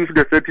also agree with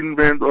the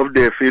statement of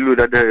the fellow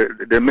that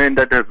the man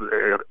that has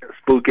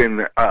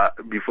spoken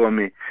before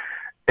me.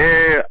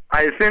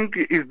 I think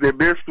it's the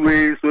best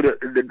way so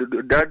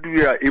that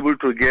we are able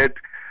to get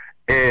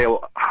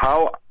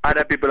how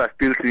other people are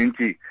still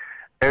thinking,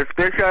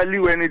 especially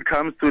when it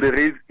comes to the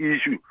race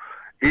issue.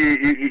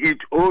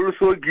 It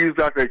also gives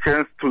us a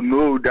chance to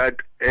know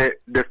that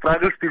the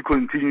struggle still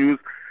continues,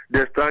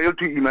 the struggle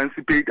to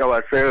emancipate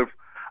ourselves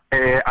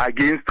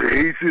against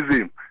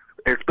racism,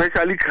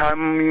 especially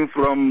coming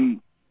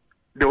from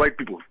the white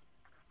people.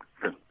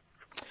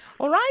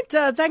 All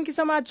right. Thank you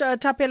so much,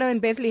 Tapelo in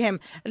Bethlehem.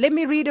 Let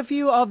me read a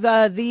few of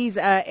these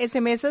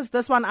SMSs.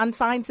 This one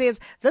unsigned says,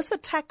 this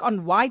attack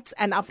on whites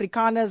and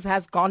Afrikaners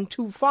has gone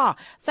too far.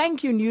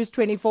 Thank you, News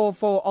 24,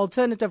 for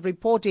alternative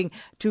reporting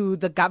to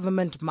the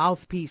government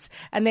mouthpiece.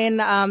 And then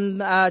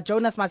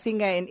Jonas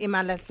Masinga in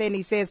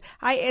Imalahleni says,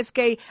 hi,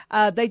 SK,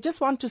 they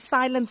just want to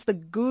silence the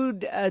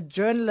good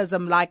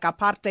journalism like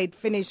apartheid,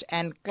 finish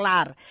and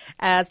Klar.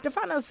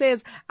 Stefano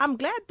says, I'm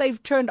glad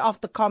they've turned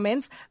off the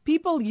comments.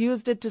 People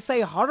used it to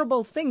say horrible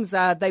things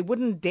they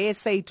wouldn't dare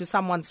say to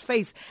someone's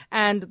face,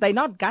 and they're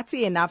not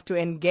gutsy enough to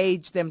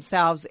engage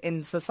themselves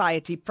in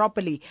society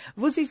properly.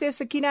 Vusi says,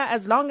 Sakina,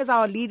 as long as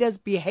our leaders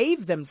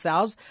behave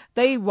themselves,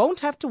 they won't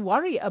have to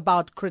worry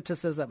about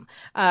criticism.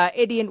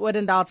 Eddie in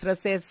Odendaal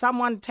says,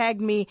 someone tagged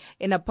me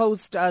in a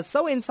post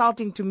so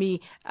insulting to me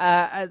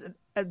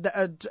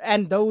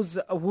and those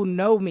who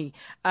know me.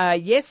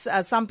 Yes,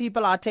 some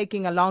people are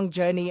taking a long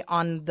journey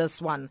on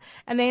this one.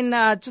 And then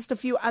just a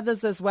few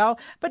others as well.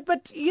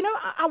 But you know,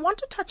 I want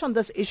to touch on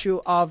this issue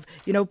of,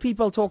 you know,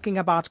 people talking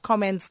about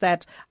comments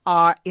that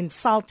are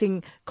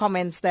insulting,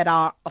 comments that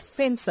are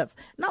offensive.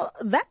 Now,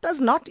 that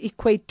does not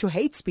equate to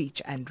hate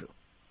speech, Andrew.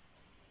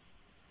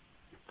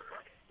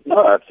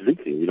 No,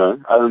 absolutely. You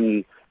know, I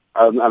mean,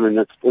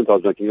 that's the point I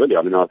was making earlier.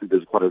 I mean, I think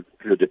there's quite a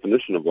clear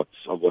definition of what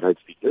hate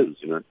speech is,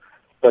 you know.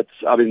 But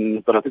I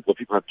think what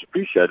people have to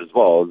appreciate as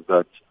well is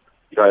that,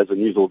 you know, as a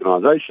news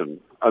organisation,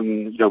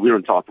 you know, we're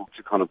entitled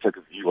to kind of take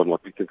a view on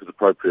what we think is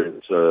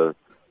appropriate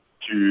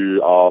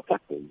to our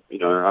platform. You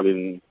know, I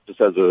mean,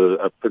 just as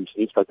a print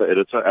newspaper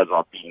editor, as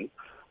I've been,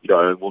 you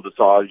know, we'll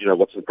decide, you know,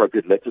 what's an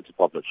appropriate letter to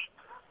publish.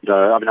 You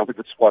know, I mean, I think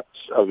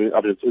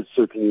it's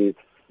certainly, you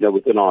know,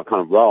 within our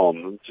kind of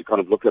realm to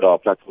kind of look at our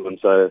platform and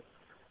say,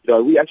 you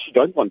know, we actually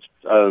don't want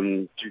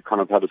to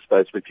kind of have a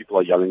space where people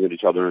are yelling at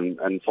each other and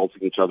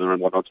insulting each other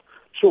and whatnot.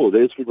 Sure,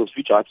 there's freedom of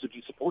speech. I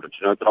absolutely support it,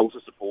 you know, but I also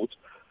support,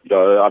 you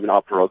know, I mean,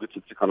 our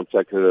prerogative to kind of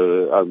take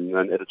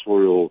an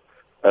editorial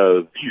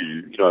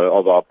view, you know,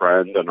 of our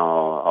brand and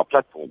our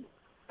platform.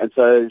 And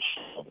so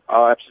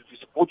I absolutely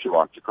support your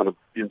right to kind of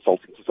be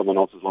insulting to someone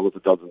else as long as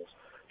it doesn't,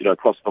 you know,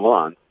 cross the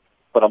line.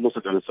 But I'm also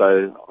going to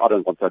say I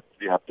don't want that to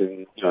be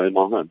happening, you know, in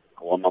my home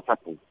or on my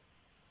platform.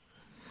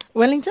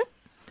 Wellington?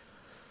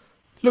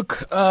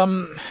 Look,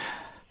 I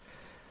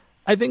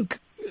think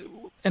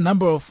a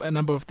number of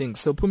things.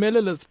 So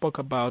Phumelela spoke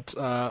about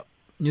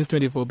News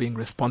 24 being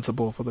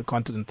responsible for the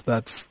content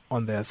that's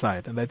on their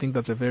side, and I think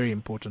that's a very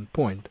important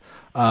point.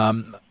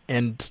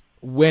 And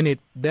when it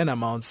then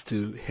amounts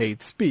to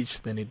hate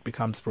speech, then it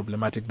becomes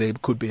problematic. They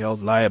could be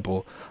held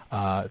liable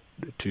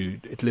to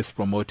at least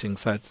promoting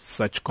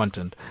such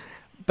content.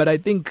 But I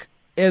think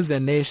as a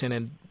nation,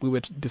 and we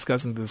were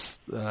discussing this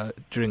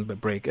during the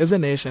break, as a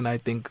nation, I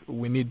think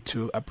we need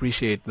to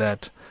appreciate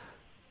that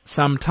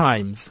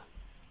sometimes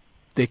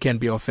there can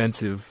be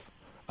offensive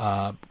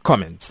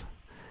comments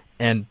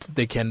and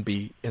they can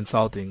be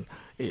insulting.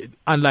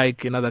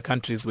 Unlike in other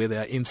countries where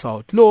there are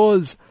insult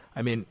laws,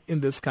 I mean,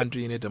 in this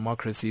country, in a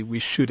democracy, we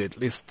should at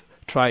least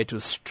try to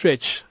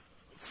stretch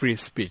free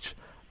speech,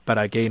 but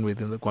again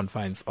within the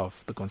confines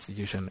of the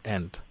Constitution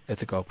and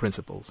ethical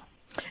principles.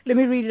 Let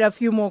me read a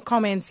few more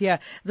comments here.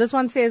 This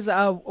one says,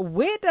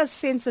 where does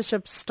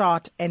censorship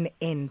start and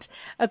end?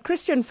 A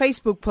Christian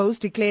Facebook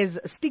post declares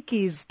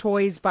Stickies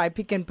toys by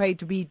Pick n Pay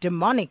to be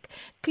demonic.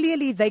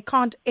 Clearly, they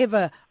can't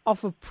ever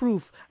offer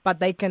proof,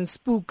 but they can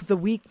spook the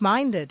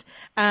weak-minded.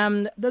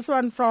 This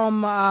one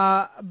from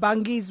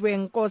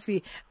Bangizwe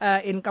Nkosi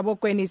in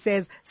Kabokweni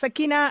says,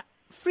 Sakina,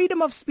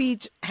 freedom of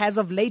speech has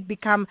of late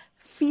become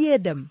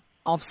feardom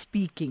of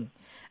speaking.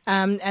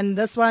 And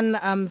this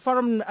one,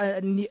 Forum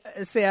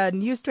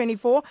News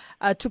 24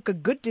 took a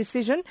good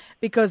decision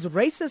because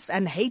racists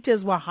and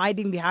haters were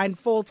hiding behind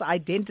false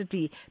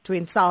identity to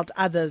insult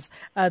others.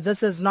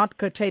 This is not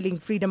curtailing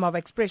freedom of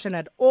expression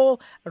at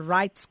all.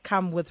 Rights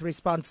come with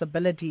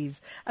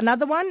responsibilities.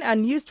 Another one,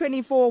 News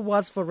 24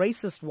 was for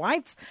racist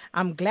whites.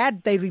 I'm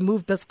glad they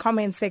removed this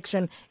comment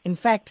section. In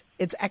fact,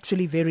 it's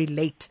actually very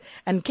late.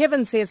 And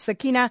Kevin says,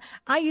 Sakina,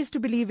 I used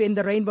to believe in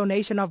the Rainbow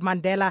Nation of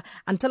Mandela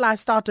until I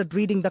started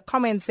reading the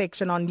comment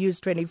section on News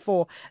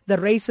 24. The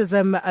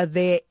racism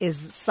there is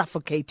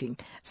suffocating,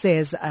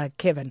 says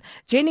Kevin.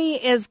 Jenny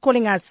is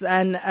calling us,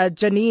 and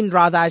Janine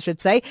rather, I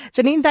should say.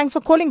 Janine, thanks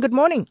for calling. Good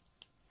morning.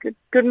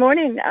 Good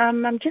morning.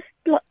 I'm just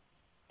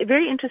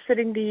very interested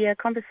in the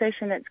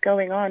conversation that's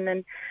going on,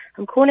 and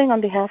I'm calling on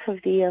behalf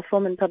of the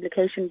Film and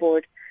Publication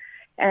Board.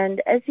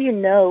 And as you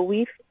know,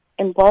 we've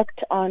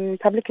embarked on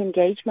public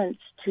engagements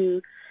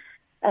to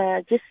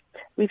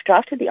we've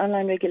drafted the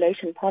online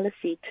regulation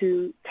policy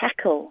to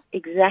tackle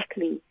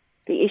exactly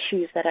the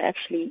issues that are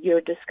actually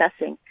you're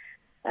discussing,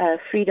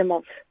 freedom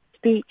of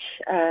speech,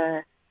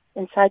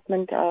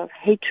 incitement of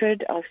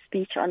hatred of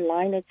speech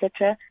online,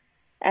 etc.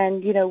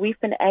 And, you know, we've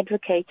been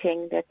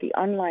advocating that the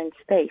online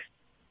space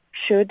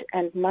should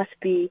and must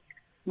be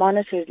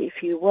monitored,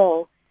 if you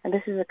will. And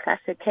this is a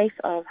classic case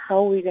of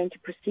how we're going to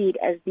proceed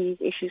as these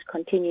issues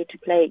continue to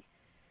plague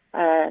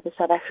the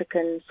South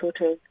African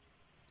sort of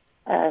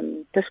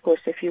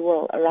discourse, if you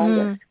will, around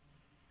us.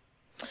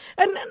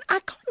 And I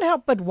can't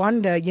help but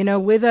wonder, you know,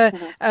 whether,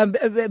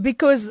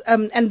 because,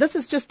 and this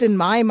is just in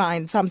my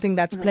mind, something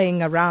that's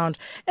playing around.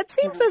 It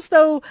seems as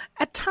though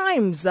at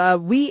times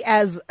we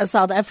as a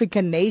South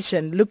African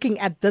nation looking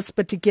at this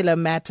particular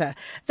matter,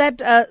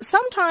 that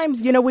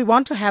sometimes, you know, we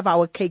want to have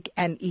our cake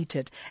and eat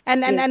it.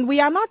 And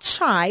we are not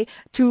shy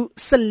to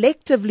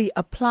selectively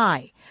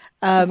apply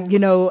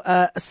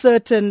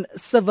certain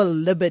civil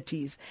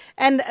liberties.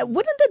 And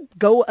wouldn't it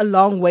go a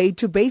long way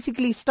to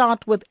basically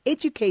start with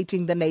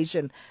educating the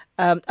nation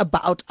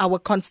about our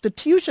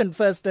Constitution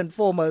first and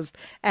foremost,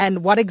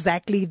 and what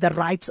exactly the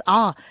rights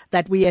are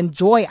that we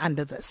enjoy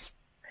under this?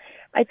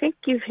 I think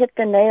you've hit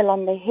the nail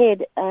on the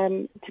head.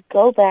 To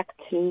go back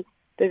to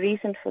the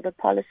reason for the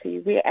policy,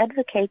 we're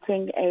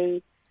advocating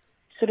a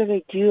sort of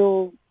a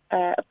dual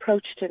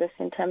approach to this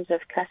in terms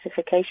of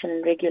classification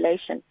and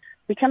regulation.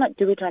 We cannot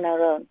do it on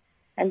our own.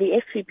 And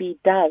the FPB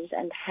does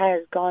and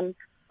has gone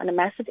on a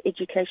massive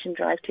education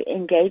drive to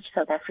engage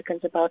South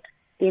Africans about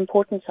the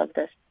importance of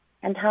this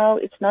and how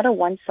it's not a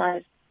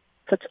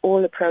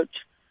one-size-fits-all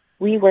approach.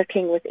 We're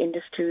working with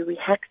industry. We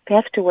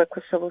have to work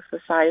with civil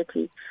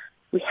society.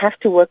 We have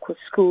to work with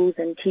schools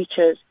and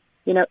teachers.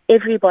 You know,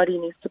 everybody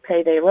needs to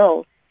play their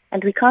role.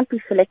 And we can't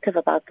be selective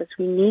about this.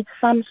 We need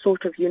some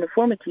sort of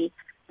uniformity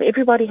where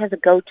everybody has a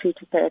go-to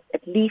to say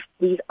at least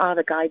these are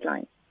the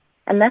guidelines.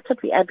 And that's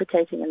what we're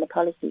advocating in the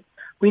policy.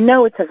 We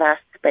know it's a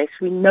vast space.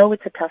 We know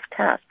it's a tough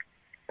task.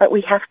 But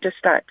we have to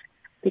start,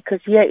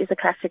 because here is a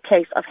classic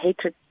case of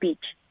hatred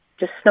speech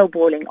just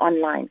snowballing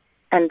online.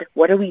 And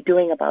what are we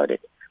doing about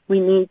it? We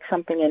need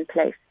something in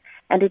place.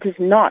 And it is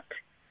not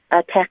an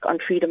attack on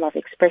freedom of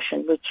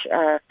expression, which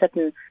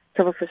certain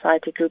civil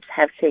society groups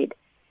have said.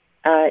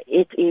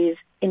 It is,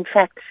 in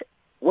fact,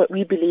 what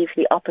we believe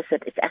the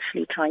opposite. It's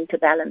actually trying to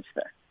balance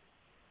this.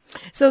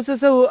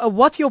 So,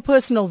 what's your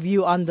personal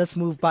view on this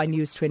move by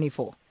News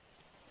 24?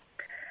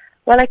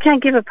 Well, I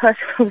can't give a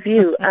personal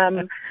view,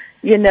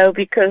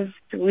 because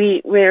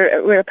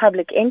we're a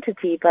public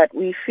entity, but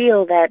we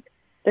feel that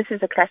this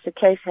is a classic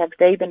case. Have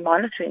they been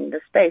monitoring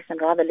the space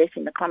and rather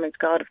letting the comments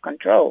go out of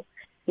control?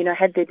 You know,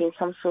 had there been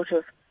some sort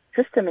of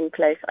system in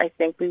place, I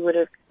think this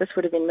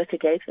would have been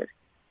mitigated.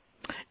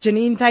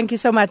 Janine, thank you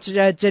so much.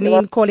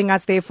 Janine calling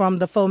us there from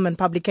the Film and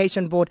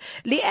Publication Board.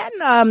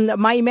 Leanne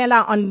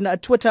Maimela on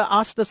Twitter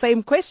asked the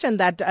same question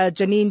that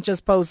Janine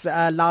just posed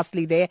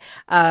lastly there.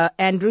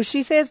 Andrew,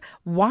 she says,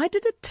 why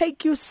did it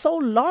take you so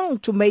long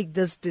to make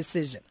this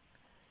decision?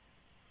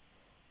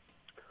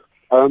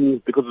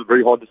 Because it's a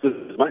very hard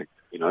decision to make.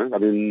 You know, I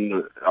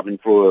mean,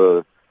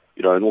 for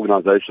an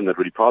organisation that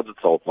really prides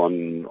itself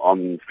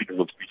on freedom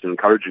of speech and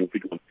encouraging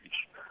freedom of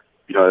speech,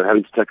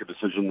 having to take a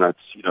decision that,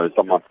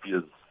 some might see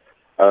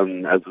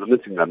as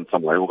limiting that in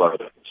some way, although I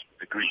don't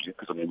agree,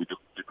 because, we do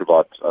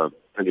provide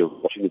plenty of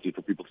opportunity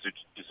for people to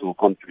still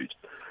contribute.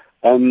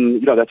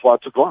 That's why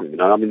it took long.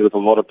 There was a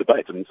lot of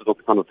debate, and this is not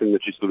the kind of thing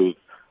that you sort of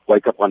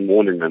wake up one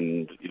morning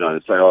and,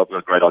 say, oh, I've got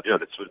a great idea,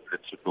 let's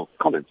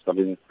comments.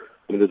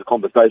 There's a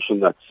conversation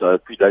that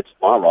predates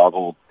my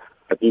arrival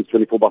at News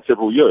 24 by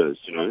several years,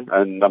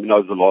 and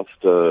over the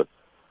last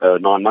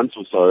 9 months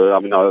or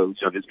so,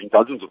 there's been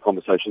dozens of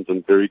conversations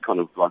and very kind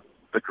of like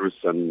vigorous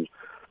and,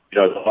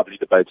 lively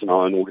debates in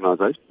our own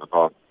organisation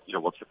about,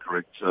 what's the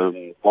correct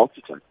path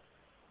to take.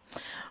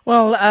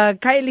 Well,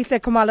 Kaelihle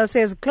Khumalo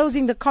says,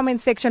 closing the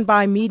comment section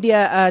by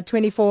Media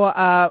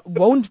 24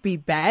 won't be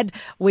bad.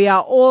 We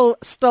are all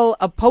still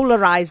a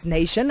polarized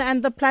nation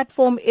and the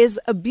platform is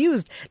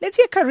abused. Let's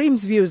hear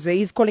Kareem's views.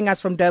 He's calling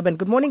us from Durban.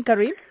 Good morning,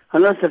 Kareem.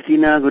 Hello,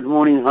 Sakina. Good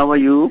morning. How are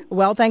you?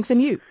 Well, thanks,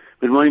 and you?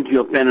 Good morning to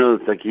your panel,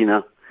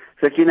 Sakina.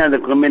 Sakina, the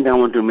comment I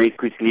want to make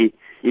quickly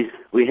is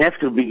we have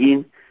to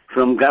begin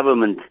from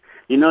government.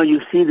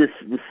 You see the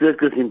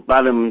circus in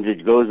Parliament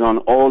which goes on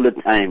all the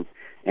time.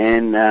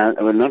 And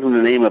I'm not going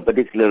to name a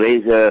particular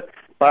race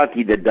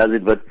party that does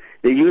it, but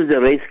they use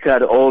the race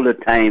card all the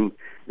time.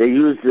 They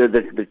use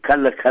the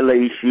color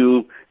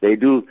issue. They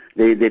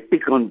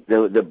pick on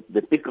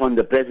they pick on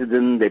the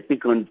president. They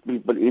pick on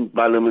people in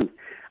Parliament.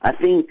 I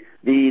think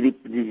the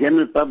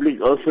general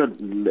public also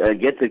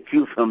gets a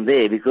cue from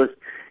there, because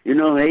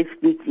hate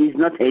speech is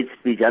not hate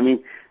speech.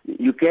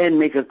 You can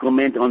make a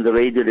comment on the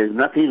radio. There's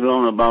nothing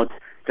wrong about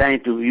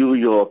trying to view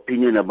your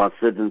opinion about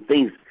certain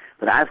things,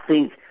 but I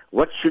think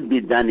what should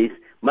be done is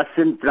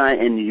mustn't try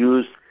and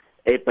use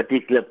a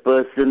particular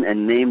person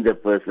and name the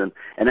person.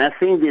 And I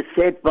think the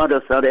sad part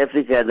of South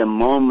Africa at the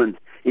moment,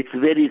 it's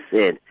very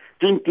sad.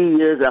 20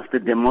 years after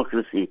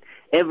democracy,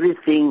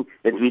 everything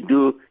that we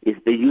do is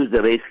they use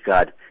the race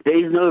card. There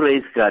is no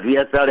race card. We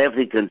are South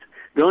Africans.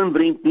 Don't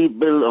bring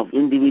people of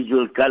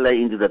individual color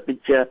into the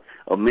picture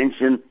or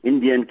mention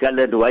Indian,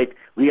 colored, white.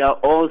 We are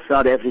all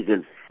South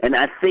Africans. And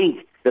I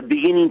think the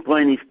beginning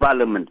point is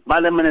Parliament.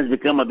 Parliament has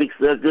become a big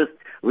circus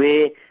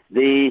where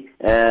the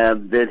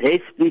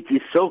hate speech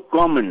is so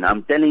common.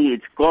 I'm telling you,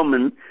 it's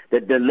common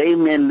that the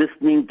layman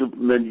listening to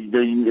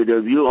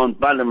the view on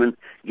Parliament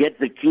gets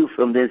the cue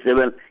from there and say,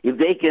 well, if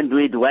they can do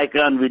it, why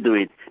can't we do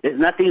it? There's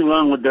nothing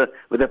wrong with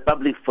the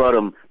public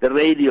forum, the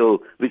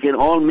radio. We can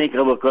all make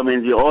our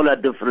comments. We all are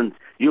different.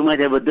 You might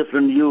have a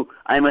different view.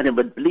 I might have,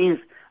 but please,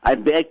 I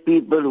beg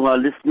people who are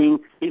listening,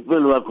 people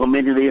who are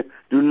commenting,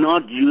 do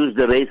not use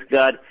the race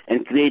card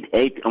and create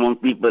hate among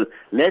people.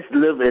 Let's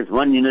live as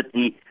one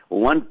unity,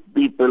 one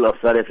people of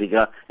South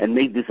Africa, and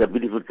make this a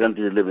beautiful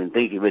country to live in.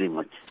 Thank you very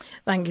much.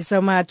 Thank you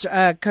so much,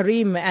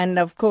 Kareem. And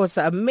of course,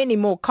 many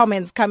more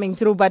comments coming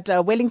through, but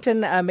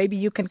Wellington, maybe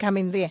you can come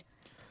in there.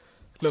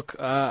 Look,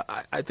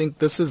 I think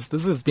this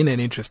has been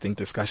an interesting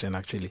discussion,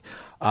 actually.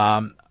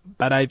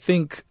 But I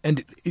think,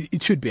 and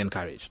it should be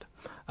encouraged,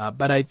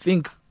 but I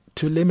think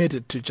to limit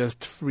it to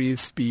just free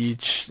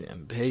speech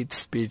and hate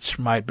speech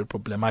might be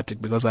problematic,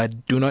 because I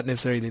do not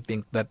necessarily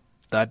think that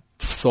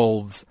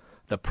solves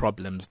the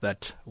problems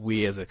that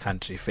we as a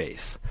country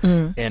face,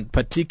 and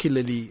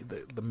particularly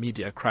the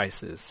media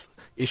crisis,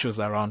 issues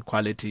around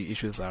quality,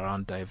 issues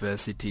around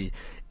diversity,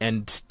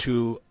 and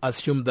to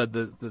assume that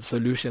the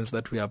solutions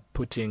that we are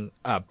putting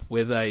up,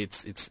 whether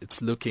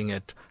it's looking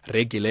at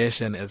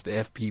regulation, as the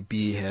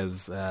FPB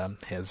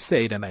has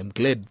said, and I'm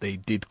glad they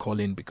did call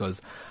in,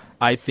 because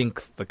I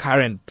think the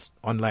current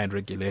online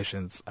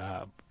regulations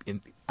are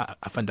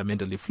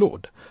fundamentally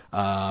flawed.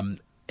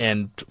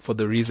 And for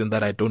the reason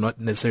that I do not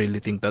necessarily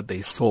think that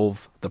they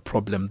solve the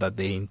problem that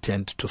they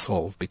intend to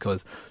solve,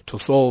 because to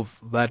solve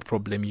that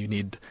problem, you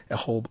need a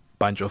whole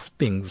bunch of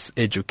things: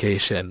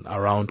 education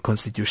around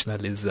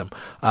constitutionalism,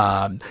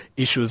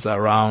 issues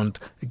around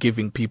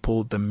giving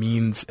people the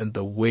means and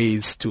the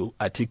ways to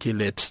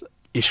articulate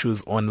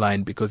issues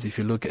online, because if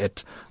you look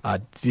at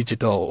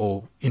digital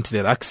or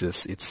internet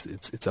access,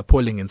 it's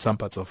appalling in some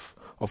parts of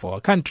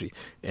our country,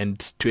 and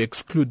to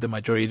exclude the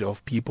majority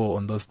of people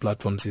on those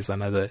platforms is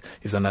another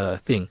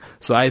thing.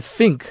 So I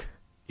think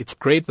it's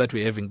great that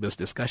we're having this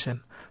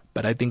discussion,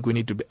 but I think we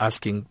need to be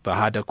asking the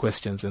harder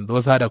questions, and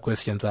those harder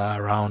questions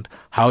are around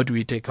how do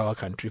we take our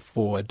country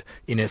forward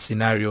in a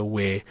scenario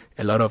where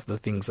a lot of the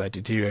things are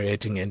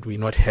deteriorating and we're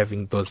not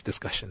having those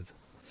discussions.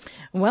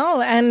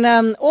 Well,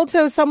 and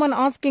also someone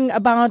asking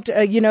about,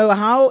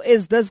 how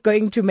is this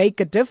going to make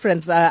a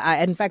difference?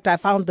 In fact, I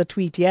found the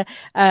tweet here.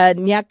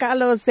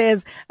 Nyakalo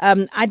says,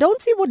 I don't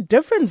see what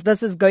difference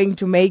this is going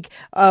to make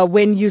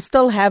when you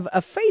still have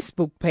a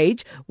Facebook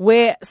page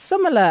where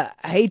similar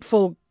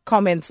hateful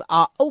comments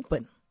are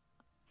open.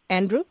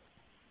 Andrew?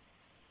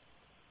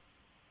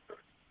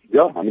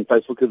 Yeah,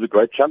 Facebook is a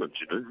great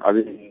challenge,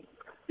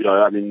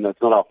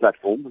 that's not our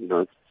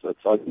platform,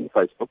 it's open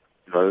Facebook.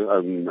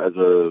 As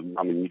a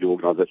media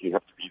organisation, you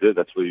have to be there.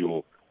 That's where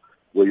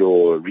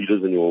your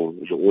readers and your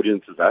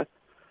audience is at.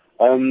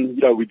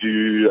 We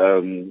do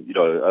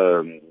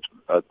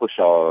push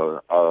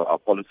our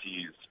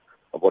policies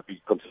of what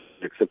we consider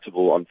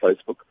acceptable on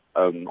Facebook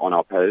on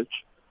our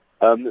page.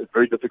 it's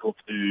very difficult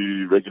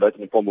to regulate,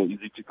 and far more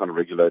easy to kind of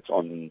regulate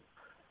on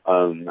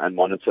and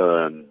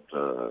monitor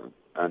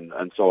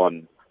and so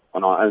on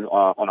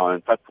our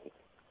own platform.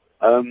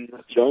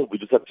 We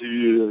just have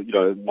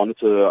to,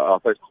 monitor our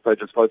Facebook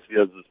page as closely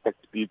as is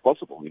practically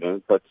possible,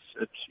 but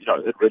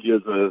it really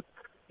is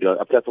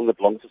a platform that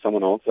belongs to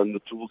someone else, and the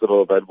tools that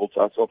are available to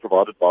us are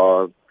provided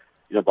by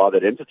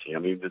that entity. I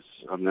mean, there's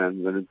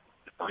nothing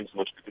so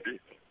much we can do.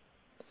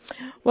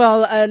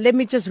 Well, let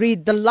me just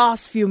read the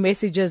last few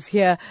messages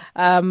here.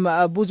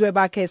 Buzwe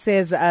Bake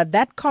says,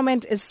 that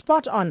comment is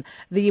spot on.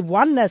 The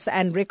Oneness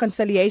and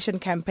Reconciliation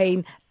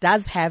campaign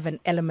does have an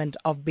element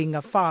of being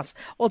a farce.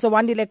 Also,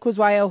 Wandile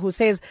Kuzwayo, who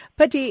says,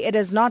 pity it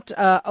is not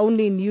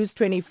only News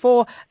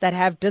 24 that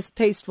have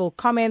distasteful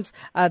comments.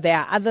 There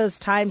are others,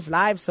 Times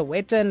Live,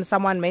 Sowetan,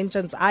 someone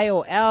mentions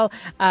IOL.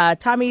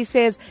 Tommy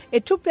says,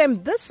 it took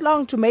them this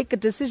long to make a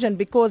decision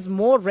because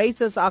more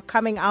racists are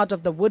coming out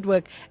of the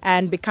woodwork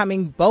and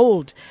becoming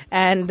bold.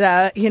 And,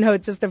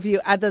 just a few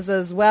others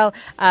as well.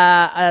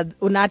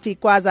 Unati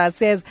Kwaza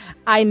says,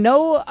 I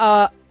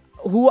know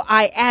who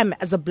I am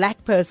as a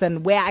black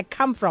person, where I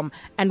come from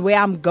and where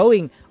I'm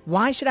going.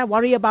 Why should I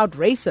worry about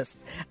racists?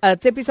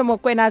 Tsepiso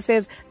Mokwena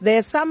says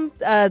there's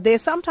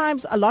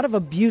sometimes a lot of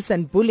abuse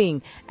and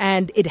bullying,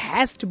 and it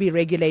has to be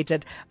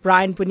regulated.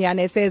 Brian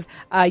Punyane says,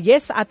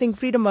 yes, I think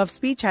freedom of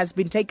speech has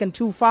been taken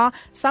too far.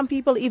 Some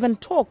people even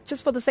talk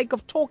just for the sake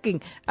of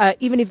talking,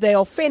 even if they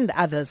offend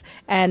others.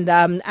 And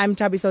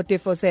Tabiso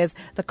Tifo says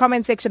the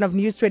comment section of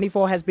News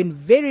 24 has been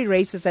very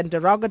racist and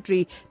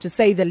derogatory, to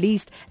say the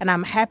least, and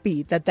I'm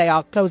happy that they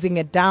are closing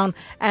it down.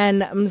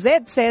 And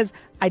Mzed says,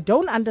 I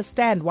don't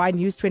understand why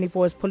News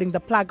 24 is pulling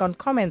the plug on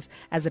comments,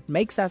 as it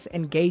makes us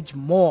engage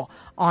more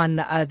on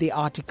the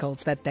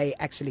articles that they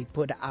actually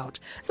put out.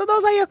 So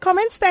those are your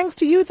comments. Thanks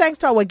to you, thanks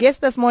to our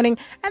guest this morning,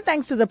 and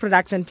thanks to the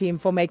production team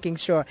for making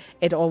sure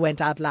it all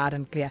went out loud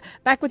and clear.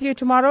 Back with you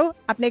tomorrow.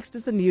 Up next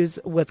is the news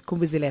with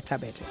Kumbuzile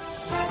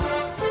Tabete.